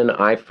 even when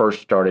I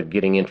first started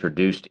getting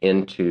introduced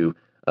into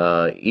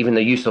even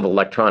the use of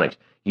electronics,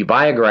 you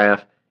buy a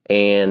graph,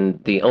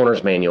 and the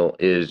owner's manual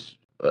is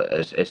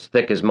as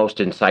thick as most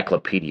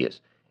encyclopedias.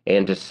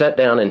 And to sit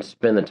down and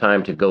spend the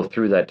time to go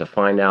through that to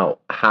find out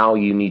how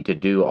you need to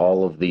do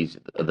all of the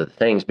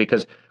things,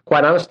 because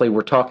quite honestly,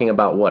 we're talking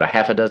about what, a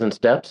half a dozen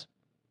steps?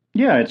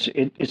 Yeah,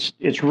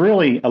 it's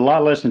really a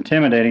lot less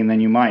intimidating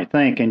than you might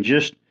think, and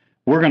just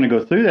we're going to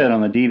go through that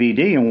on the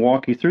DVD and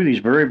walk you through these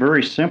very,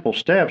 very simple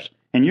steps,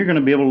 and you're going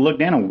to be able to look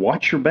down and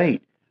watch your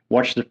bait,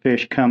 watch the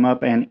fish come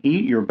up and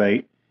eat your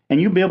bait,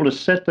 and you'll be able to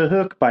set the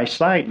hook by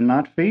sight and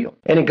not feel.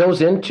 And it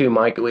goes into,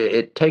 Mike,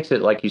 it takes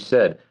it, like you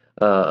said,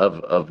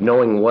 of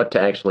knowing what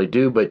to actually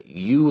do, but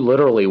you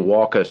literally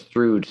walk us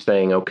through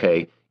saying,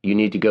 okay, you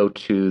need to go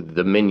to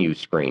the menu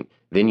screen.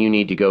 Then you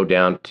need to go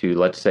down to,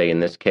 let's say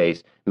in this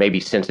case, maybe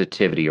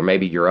sensitivity or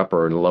maybe your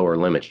upper and lower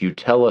limits. You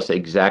tell us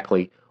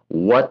exactly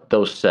what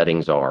those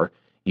settings are.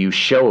 You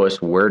show us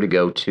where to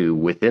go to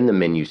within the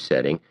menu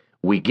setting.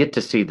 We get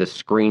to see the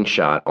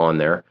screenshot on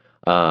there.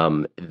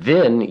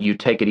 Then you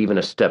take it even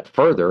a step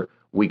further.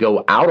 We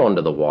go out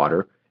onto the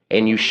water,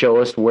 and you show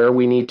us where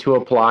we need to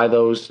apply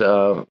those,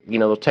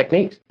 those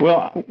techniques.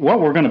 Well,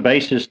 what we're going to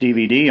base this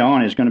DVD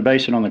on is going to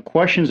base it on the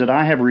questions that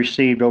I have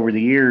received over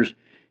the years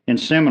in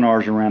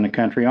seminars around the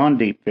country on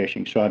deep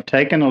fishing. So I've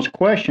taken those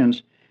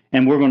questions,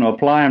 and we're going to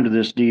apply them to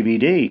this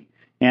DVD.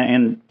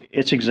 And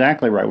it's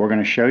exactly right. We're going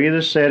to show you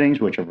the settings,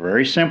 which are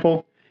very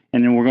simple,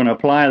 and then we're going to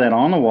apply that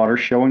on the water,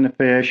 showing the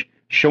fish,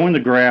 showing the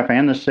graph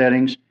and the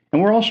settings,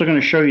 and we're also going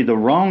to show you the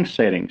wrong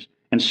settings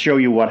and show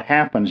you what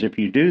happens if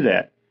you do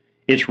that.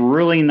 It's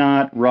really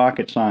not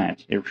rocket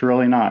science. It's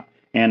really not.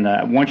 And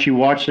once you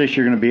watch this,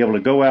 you're going to be able to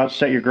go out,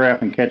 set your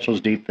graph, and catch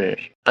those deep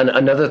fish.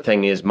 Another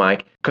thing is,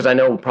 Mike, because I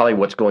know probably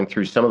what's going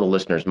through some of the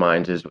listeners'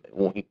 minds is,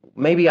 well,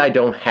 maybe I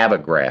don't have a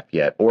graph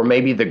yet, or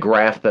maybe the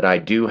graph that I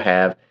do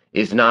have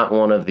is not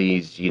one of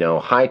these,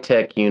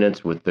 high-tech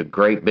units with the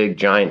great big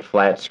giant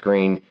flat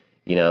screen,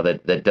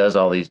 that does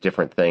all these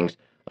different things.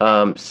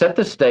 Set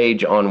the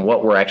stage on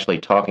what we're actually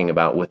talking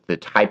about with the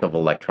type of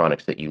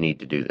electronics that you need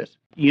to do this.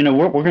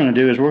 What we're going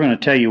to do is we're going to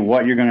tell you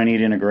what you're going to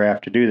need in a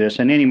graph to do this.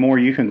 And anymore,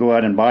 you can go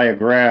out and buy a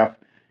graph,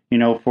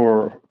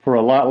 for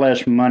a lot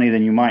less money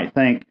than you might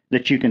think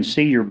that you can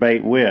see your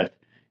bait with.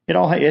 It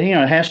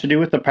has to do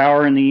with the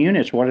power in the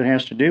units, what it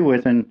has to do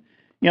with. And,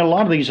 a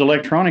lot of these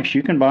electronics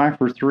you can buy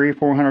for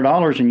 $300 or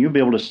 $400, and you'll be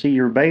able to see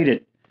your bait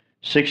at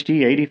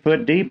 60, 80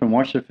 foot deep and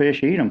watch the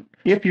fish eat them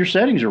if your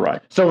settings are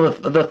right. So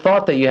the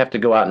thought that you have to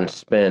go out and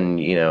spend,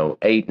 $800,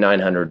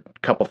 $900,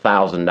 couple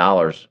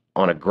 $1,000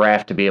 on a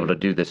graph to be able to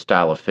do this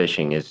style of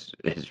fishing is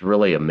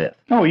really a myth.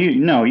 Oh,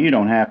 you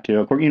don't have to.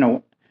 Of course,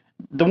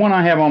 the one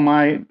I have on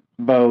my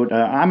boat,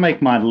 I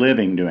make my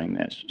living doing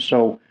this.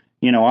 So,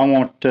 I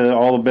want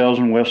all the bells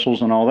and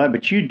whistles and all that,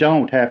 but you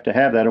don't have to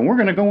have that, and we're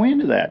going to go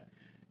into that.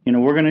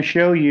 We're going to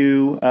show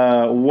you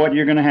what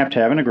you're going to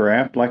have in a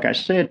graph, like I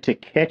said, to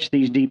catch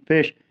these deep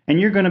fish,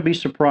 and you're going to be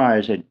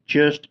surprised at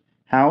just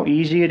how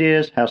easy it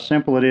is, how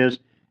simple it is,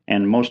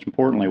 and most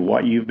importantly,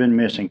 what you've been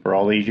missing for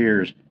all these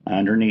years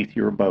underneath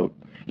your boat.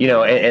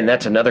 And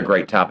that's another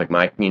great topic,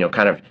 Mike,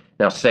 kind of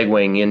now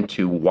segueing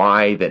into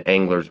why that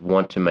anglers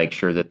want to make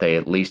sure that they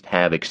at least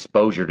have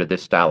exposure to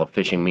this style of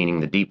fishing,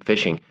 meaning the deep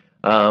fishing.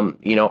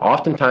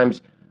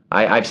 Oftentimes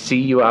I see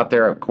you out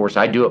there, of course,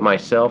 I do it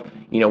myself.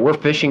 We're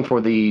fishing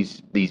for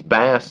these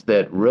bass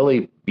that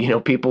really,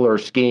 people are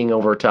skiing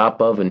over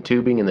top of and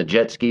tubing and the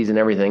jet skis and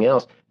everything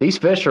else. These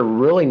fish are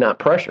really not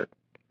pressured.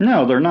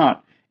 No, they're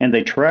not. And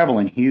they travel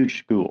in huge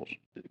schools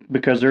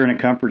because they're in a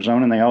comfort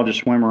zone, and they all just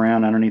swim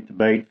around underneath the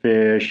bait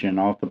fish and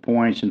off the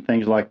points and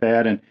things like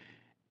that.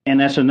 And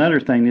that's another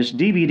thing. This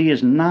DVD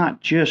is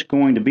not just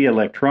going to be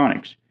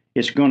electronics.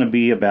 It's going to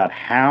be about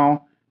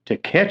how to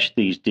catch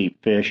these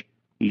deep fish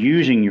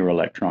using your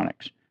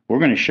electronics. We're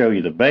going to show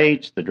you the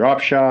baits, the drop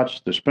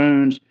shots, the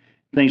spoons,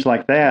 things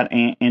like that,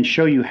 and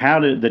show you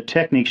the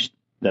techniques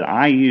that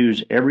I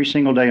use every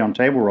single day on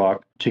Table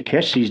Rock to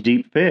catch these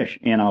deep fish.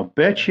 And I'll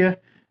bet you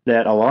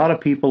that a lot of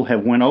people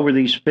have went over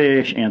these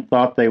fish and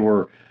thought they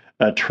were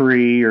a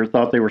tree or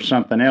thought they were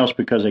something else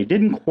because they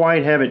didn't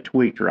quite have it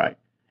tweaked right.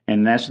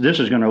 And this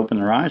is going to open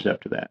their eyes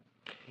up to that.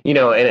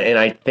 And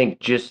I think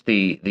just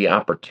the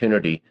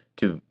opportunity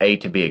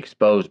to be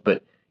exposed,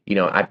 but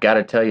I've got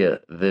to tell you,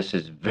 this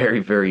is very,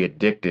 very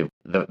addictive.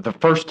 The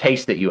first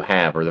taste that you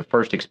have, or the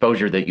first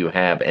exposure that you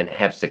have, and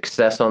have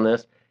success on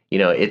this,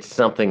 it's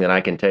something that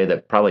I can tell you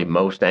that probably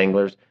most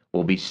anglers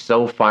will be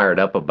so fired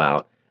up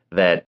about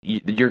that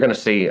you're going to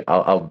see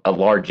a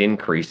large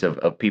increase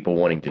of people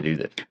wanting to do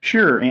this.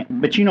 Sure,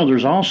 but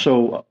there's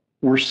also,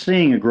 we're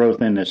seeing a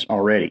growth in this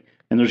already.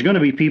 And there's going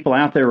to be people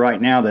out there right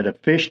now that have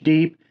fished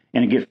deep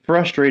and get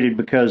frustrated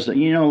because,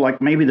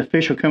 like maybe the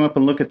fish will come up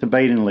and look at the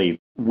bait and leave.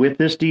 With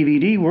this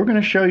DVD, we're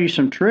going to show you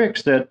some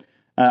tricks that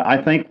I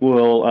think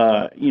will,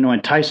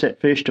 entice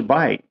that fish to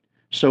bite.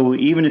 So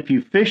even if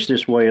you fish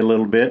this way a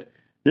little bit,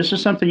 this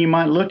is something you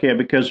might look at,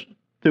 because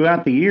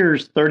throughout the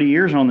years, 30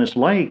 years on this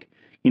lake,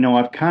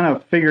 I've kind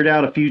of figured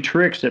out a few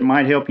tricks that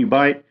might help you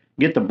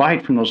get the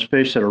bite from those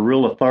fish that are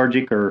real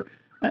lethargic, or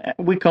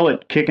we call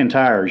it kicking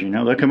tires.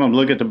 They'll come up and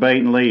look at the bait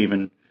and leave,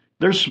 and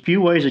there's a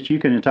few ways that you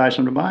can entice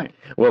them to bite.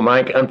 Well,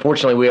 Mike,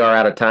 unfortunately we are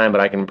out of time,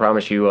 but I can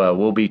promise you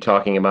we'll be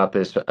talking about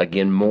this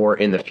again more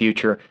in the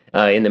future.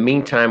 In the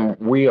meantime,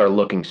 we are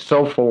looking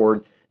so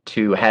forward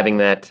to having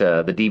that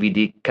the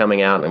DVD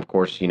coming out, and of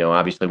course,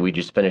 obviously we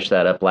just finished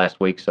that up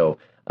last week, so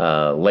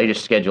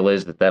latest schedule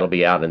is that'll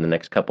be out in the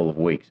next couple of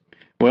weeks.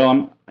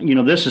 Well,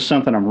 this is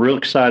something I'm real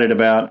excited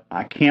about.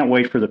 I can't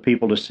wait for the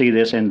people to see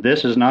this, and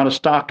this is not a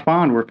stocked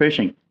pond we're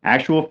fishing.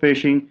 Actual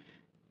fishing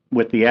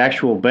with the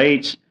actual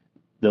baits,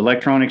 the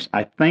electronics.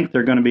 I think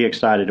they're going to be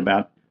excited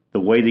about the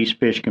way these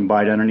fish can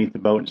bite underneath the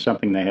boat and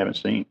something they haven't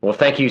seen. Well,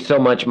 thank you so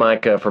much,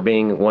 Mike, for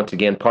being, once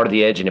again, part of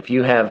The Edge. And if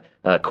you have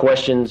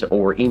questions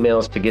or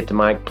emails to get to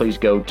Mike, please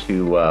go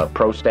to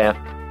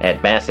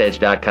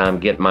prostaff@bassedge.com,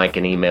 get Mike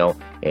an email,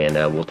 and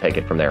we'll take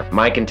it from there.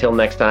 Mike, until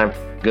next time,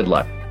 good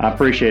luck. I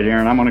appreciate it,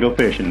 Aaron. I'm going to go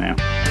fishing now.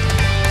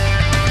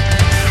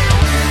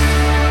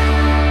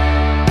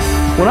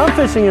 When I'm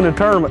fishing in a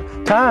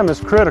tournament, time is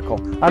critical.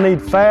 I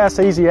need fast,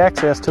 easy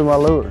access to my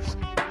lures.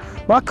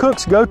 My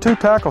Cook's go-to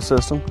tackle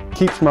system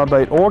keeps my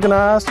bait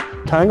organized,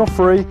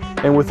 tangle-free,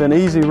 and within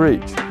easy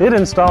reach. It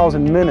installs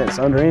in minutes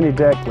under any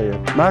deck lid,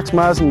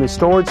 maximizing the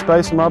storage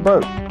space in my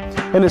boat.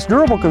 And its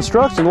durable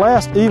construction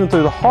lasts even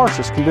through the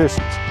harshest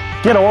conditions.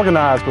 Get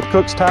organized with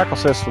Cook's tackle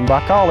system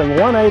by calling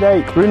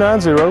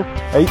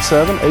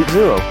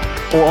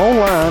 1-888-390-8780 or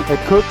online at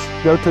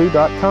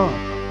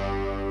cooksgoto.com.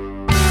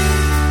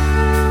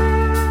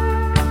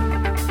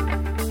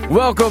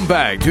 Welcome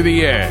back to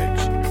The Edge.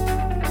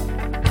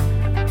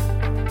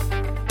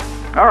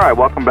 All right,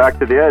 welcome back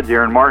to The Edge.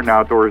 Aaron Martin,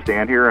 Outdoors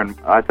Dan here, and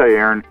I tell you,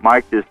 Aaron,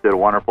 Mike just did a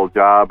wonderful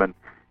job, and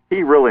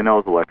he really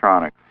knows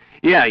electronics.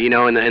 Yeah,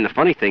 and the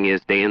funny thing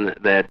is, Dan,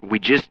 that we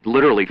just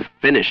literally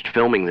finished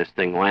filming this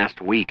thing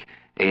last week,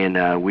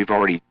 and we've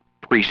already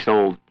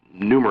pre-sold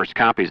numerous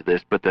copies of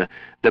this, but the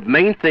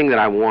main thing that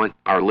I want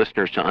our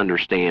listeners to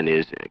understand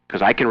is,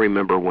 because I can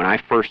remember when I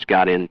first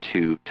got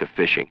into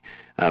fishing,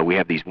 we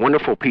have these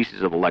wonderful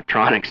pieces of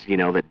electronics,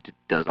 that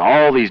does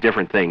all these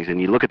different things.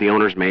 And you look at the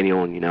owner's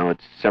manual, and,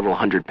 it's several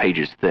hundred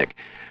pages thick.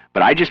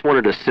 But I just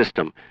wanted a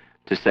system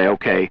to say,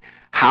 okay,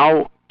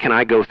 how can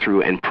I go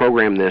through and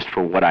program this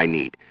for what I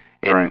need?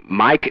 And right.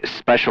 Mike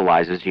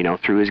specializes,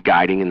 through his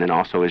guiding and then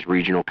also his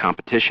regional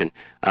competition.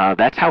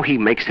 That's how he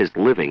makes his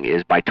living,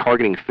 is by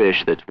targeting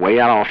fish that's way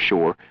out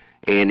offshore.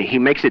 And he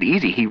makes it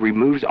easy. He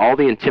removes all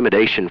the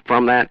intimidation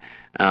from that.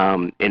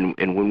 And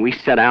when we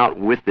set out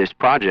with this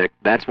project,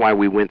 that's why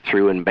we went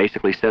through and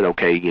basically said,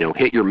 okay,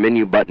 hit your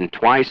menu button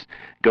twice,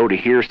 go to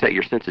here, set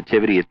your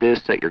sensitivity at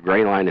this, set your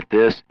gray line at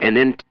this, and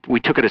then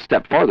we took it a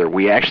step farther.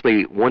 We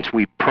actually, once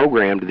we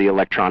programmed the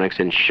electronics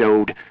and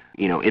showed,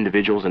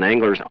 individuals and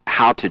anglers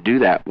how to do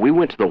that, we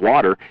went to the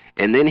water,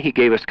 and then he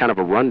gave us kind of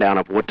a rundown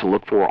of what to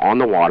look for on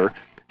the water,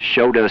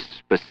 showed us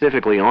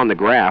specifically on the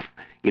graph,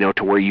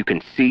 to where you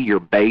can see your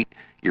bait,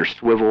 your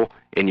swivel,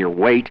 and your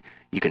weight.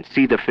 You can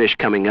see the fish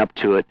coming up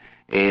to it,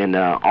 and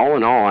all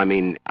in all,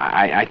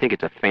 I think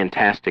it's a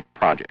fantastic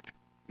project.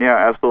 Yeah,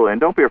 absolutely,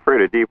 and don't be afraid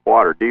of deep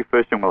water. Deep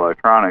fishing with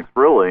electronics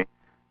really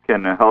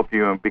can help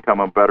you become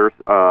a better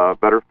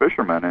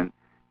fisherman. And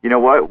you know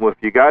what? If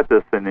you got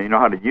this and you know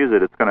how to use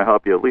it, it's going to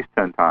help you at least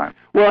 10 times.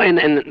 Well,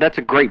 and that's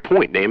a great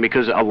point, Dan,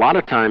 because a lot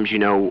of times,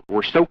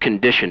 we're so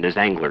conditioned as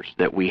anglers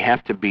that we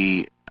have to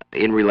be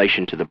in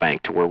relation to the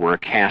bank, to where we're a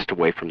cast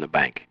away from the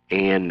bank.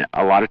 And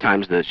a lot of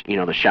times the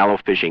shallow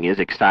fishing is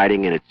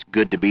exciting and it's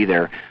good to be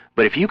there.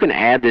 But if you can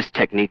add this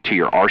technique to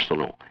your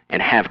arsenal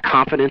and have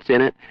confidence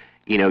in it,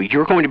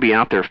 you're going to be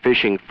out there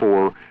fishing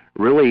for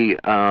really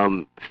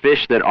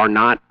fish that are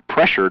not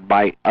pressured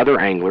by other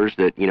anglers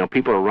that,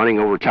 people are running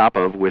over top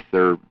of with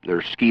their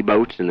ski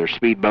boats and their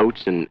speed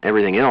boats and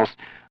everything else.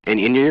 And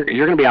you're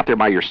going to be out there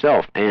by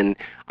yourself. And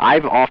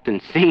I've often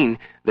seen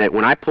that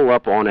when I pull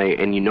up on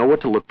and you know what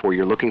to look for,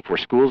 you're looking for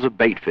schools of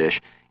bait fish,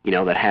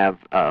 that have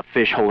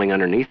fish holding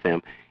underneath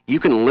them. You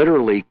can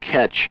literally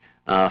catch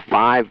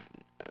 5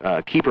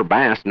 keeper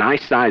bass,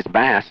 nice-sized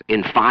bass,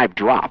 in 5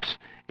 drops,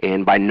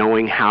 and by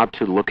knowing how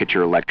to look at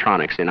your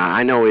electronics. And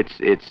I know it's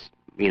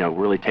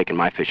really taken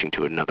my fishing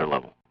to another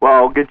level.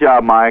 Well, good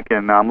job, Mike,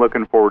 and I'm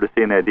looking forward to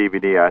seeing that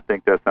DVD. I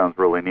think that sounds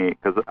really neat,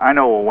 because I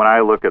know when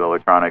I look at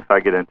electronics, I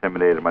get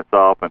intimidated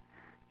myself, and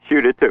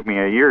shoot, it took me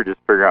a year just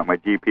to figure out my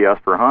GPS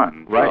for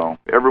hunting. Right. So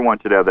everyone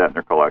should have that in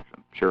their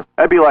collection. Sure.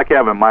 That'd be like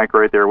having Mike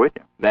right there with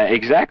you.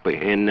 Exactly,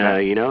 and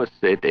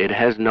it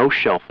has no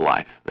shelf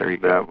life. There you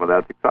go. Well,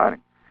 that's exciting.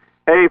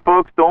 Hey,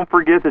 folks, don't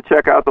forget to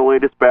check out the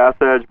latest Bass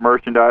Edge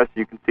merchandise.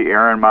 You can see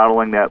Aaron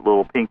modeling that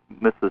little pink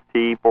Mrs.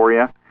 T for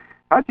you.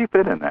 How'd you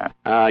fit in that?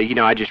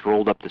 I just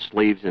rolled up the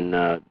sleeves and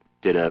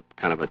did a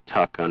kind of a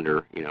tuck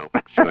under, so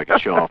I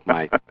could show off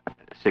my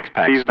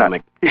six-pack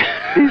stomach.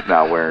 He's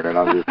not wearing it.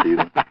 I'm just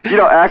teasing.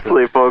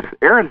 Actually, folks,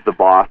 Aaron's the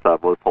boss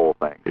of this whole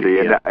thing.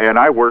 See, yeah. and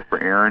I work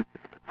for Aaron.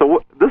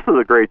 So this is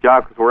a great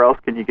job, because where else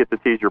can you get to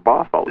tease your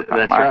boss all the time?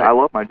 That's right. I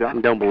love my job.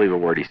 Don't believe a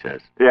word he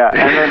says. Yeah,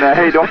 and then,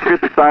 hey, don't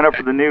forget to sign up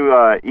for the new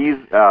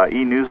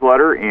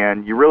e-newsletter,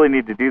 and you really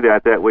need to do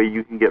that. That way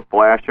you can get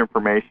flash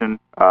information,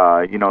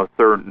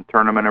 certain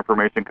tournament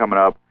information coming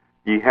up,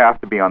 You have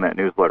to be on that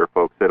newsletter,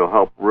 folks. It'll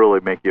help really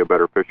make you a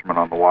better fisherman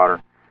on the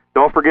water.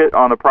 Don't forget,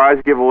 on the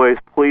prize giveaways,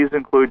 please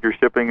include your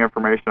shipping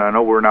information. I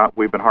know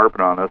we've been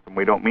harping on this, and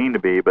we don't mean to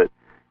be, but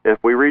if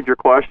we read your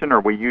question or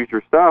we use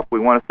your stuff, we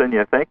want to send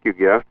you a thank you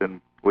gift, and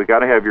we got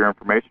to have your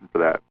information for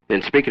that.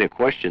 And speaking of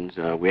questions,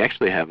 we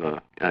actually have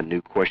a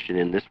new question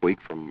in this week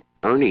from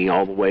Ernie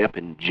all the way up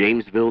in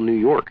Jamesville, New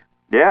York.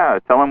 Yeah,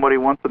 tell him what he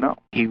wants to know.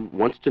 He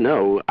wants to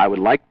know, I would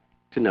like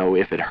to know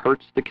if it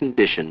hurts the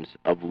conditions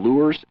of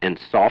lures and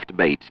soft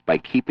baits by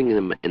keeping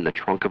them in the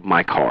trunk of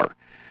my car.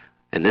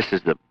 And this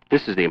is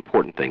the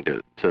important thing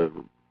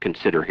to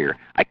consider here.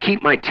 I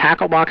keep my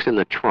tackle box in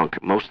the trunk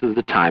most of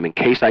the time in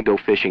case I go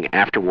fishing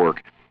after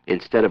work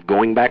instead of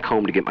going back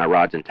home to get my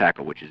rods and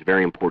tackle, which is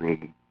very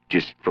important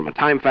just from a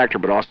time factor,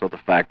 but also the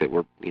fact that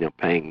we're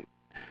paying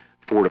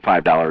 $4 to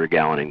 $5 a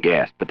gallon in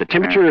gas. But the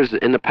temperature is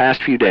in the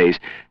past few days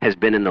has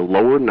been in the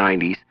lower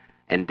 90s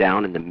and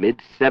down in the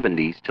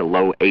mid-70s to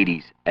low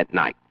 80s at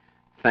night.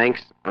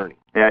 Thanks, Ernie.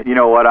 Yeah, you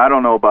know what? I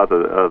don't know about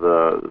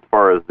the as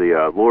far as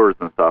the lures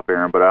and stuff,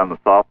 Aaron, but on the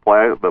soft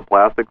the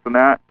plastics and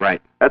that,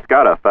 right? That's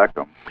got to affect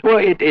them. Well,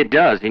 it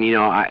does, and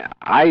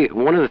I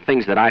one of the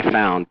things that I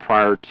found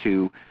prior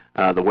to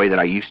the way that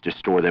I used to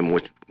store them,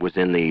 which was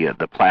in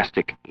the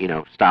plastic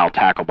style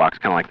tackle box,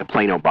 kind of like the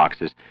Plano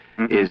boxes,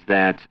 is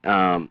that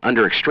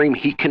under extreme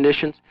heat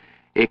conditions,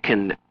 it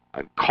can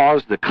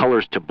cause the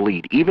colors to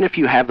bleed. Even if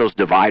you have those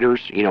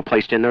dividers,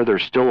 placed in there,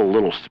 there's still a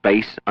little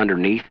space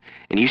underneath,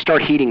 and you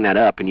start heating that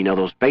up, and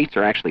those baits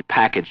are actually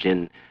packaged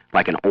in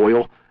like an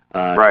oil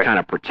to kind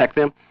of protect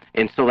them,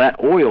 and so that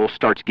oil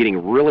starts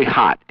getting really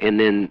hot, and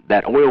then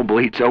that oil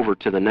bleeds over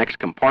to the next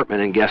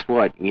compartment, and guess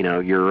what?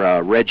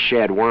 Your red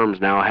shad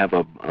worms now have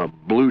a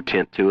blue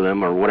tint to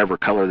them, or whatever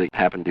color they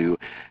happen to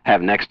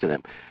have next to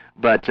them.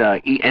 But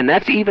and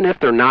that's even if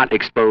they're not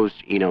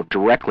exposed,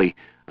 directly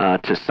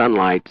to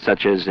sunlight,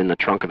 such as in the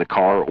trunk of the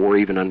car or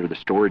even under the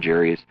storage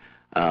areas,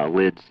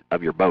 lids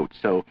of your boat.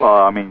 So,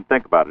 well, I mean,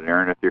 think about it,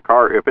 Aaron. If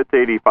it's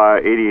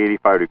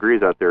 85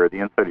 degrees out there, the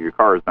inside of your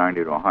car is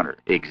 90 to 100.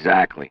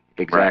 Exactly,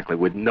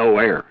 with no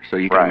air. So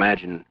you can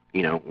imagine,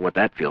 what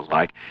that feels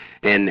like.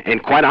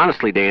 And quite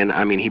honestly, Dan,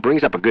 I mean, he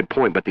brings up a good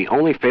point. But the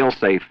only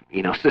fail-safe,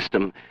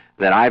 system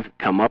that I've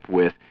come up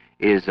with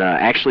is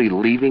actually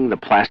leaving the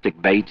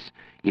plastic baits,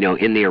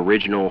 in the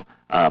original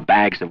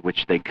bags of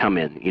which they come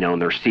in,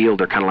 and they're sealed.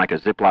 They're kind of like a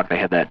Ziploc. They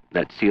have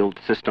that sealed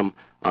system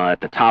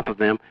at the top of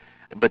them.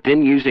 But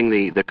then using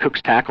the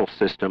Cook's tackle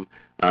system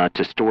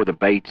to store the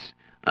baits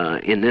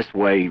in this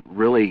way,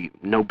 really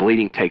no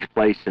bleeding takes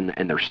place,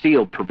 and they're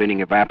sealed,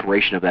 preventing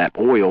evaporation of that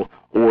oil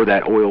or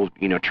that oil,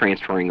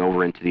 transferring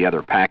over into the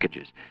other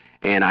packages.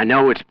 And I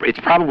know it's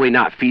probably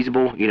not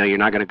feasible. You're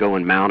not going to go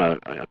and mount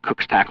a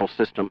Cook's tackle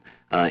system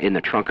in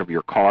the trunk of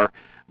your car.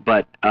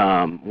 But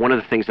one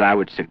of the things that I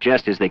would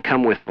suggest is they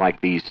come with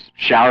like these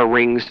shower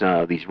rings,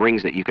 these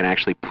rings that you can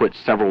actually put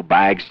several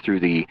bags through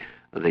the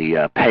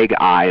peg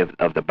eye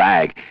of the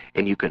bag,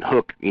 and you can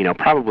hook,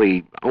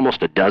 probably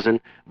almost a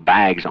dozen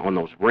bags on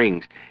those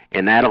rings,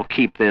 and that'll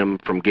keep them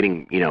from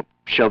getting,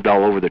 shoved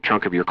all over the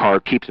trunk of your car,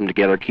 keeps them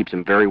together, keeps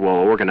them very well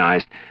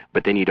organized,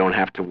 but then you don't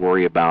have to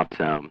worry about,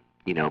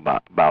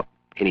 about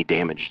any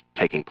damage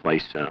taking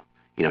place, to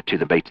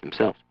the baits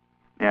themselves.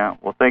 Yeah,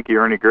 well, thank you,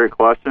 Ernie. Great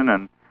question,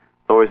 and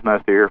it's always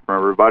nice to hear from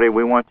everybody.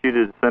 We want you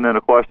to send in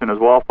a question as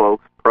well,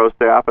 folks.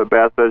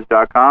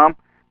 ProStaff@BassEdge.com.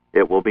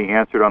 It will be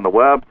answered on the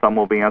web. Some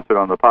will be answered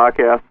on the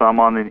podcast. Some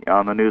on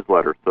the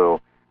newsletter.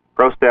 So,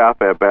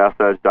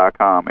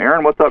 ProStaff@BassEdge.com.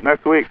 Aaron, what's up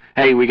next week?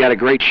 Hey, we got a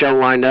great show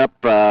lined up.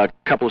 A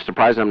couple of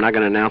surprises. I'm not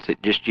going to announce it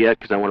just yet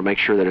because I want to make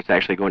sure that it's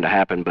actually going to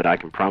happen. But I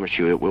can promise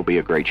you, it will be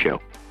a great show.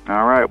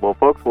 All right. Well,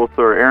 folks, we'll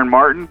see Aaron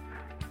Martin.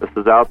 This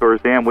is Outdoors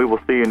Dan. We will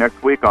see you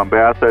next week on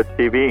Bass Edge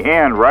TV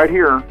and right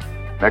here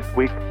next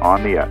week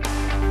on The Edge.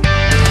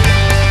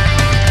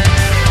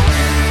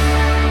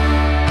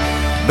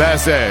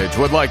 Bass Edge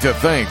would like to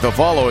thank the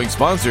following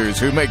sponsors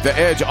who make the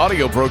Edge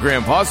audio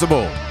program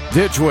possible: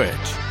 Ditch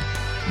Witch,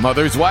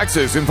 Mother's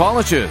Waxes and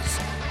Polishes,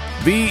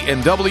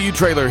 B&W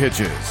Trailer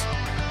Hitches,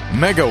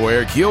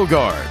 MegaWare Keel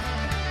Guard,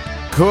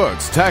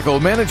 Cook's Tackle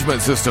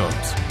Management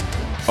Systems,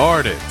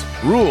 Ardent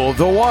Rule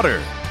the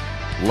Water,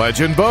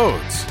 Legend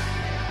Boats,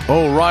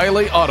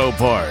 O'Reilly Auto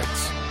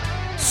Parts,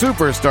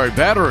 Superstart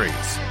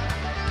Batteries,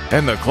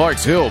 and the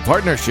Clarks Hill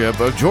Partnership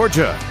of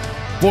Georgia.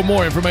 For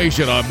more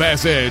information on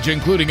Bass Edge,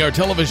 including our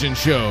television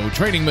show,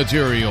 training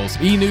materials,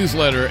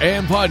 e-newsletter,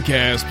 and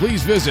podcast,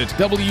 please visit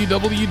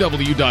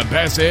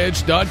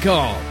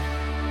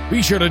www.bassedge.com.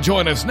 Be sure to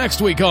join us next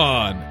week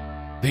on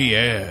The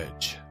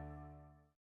Edge.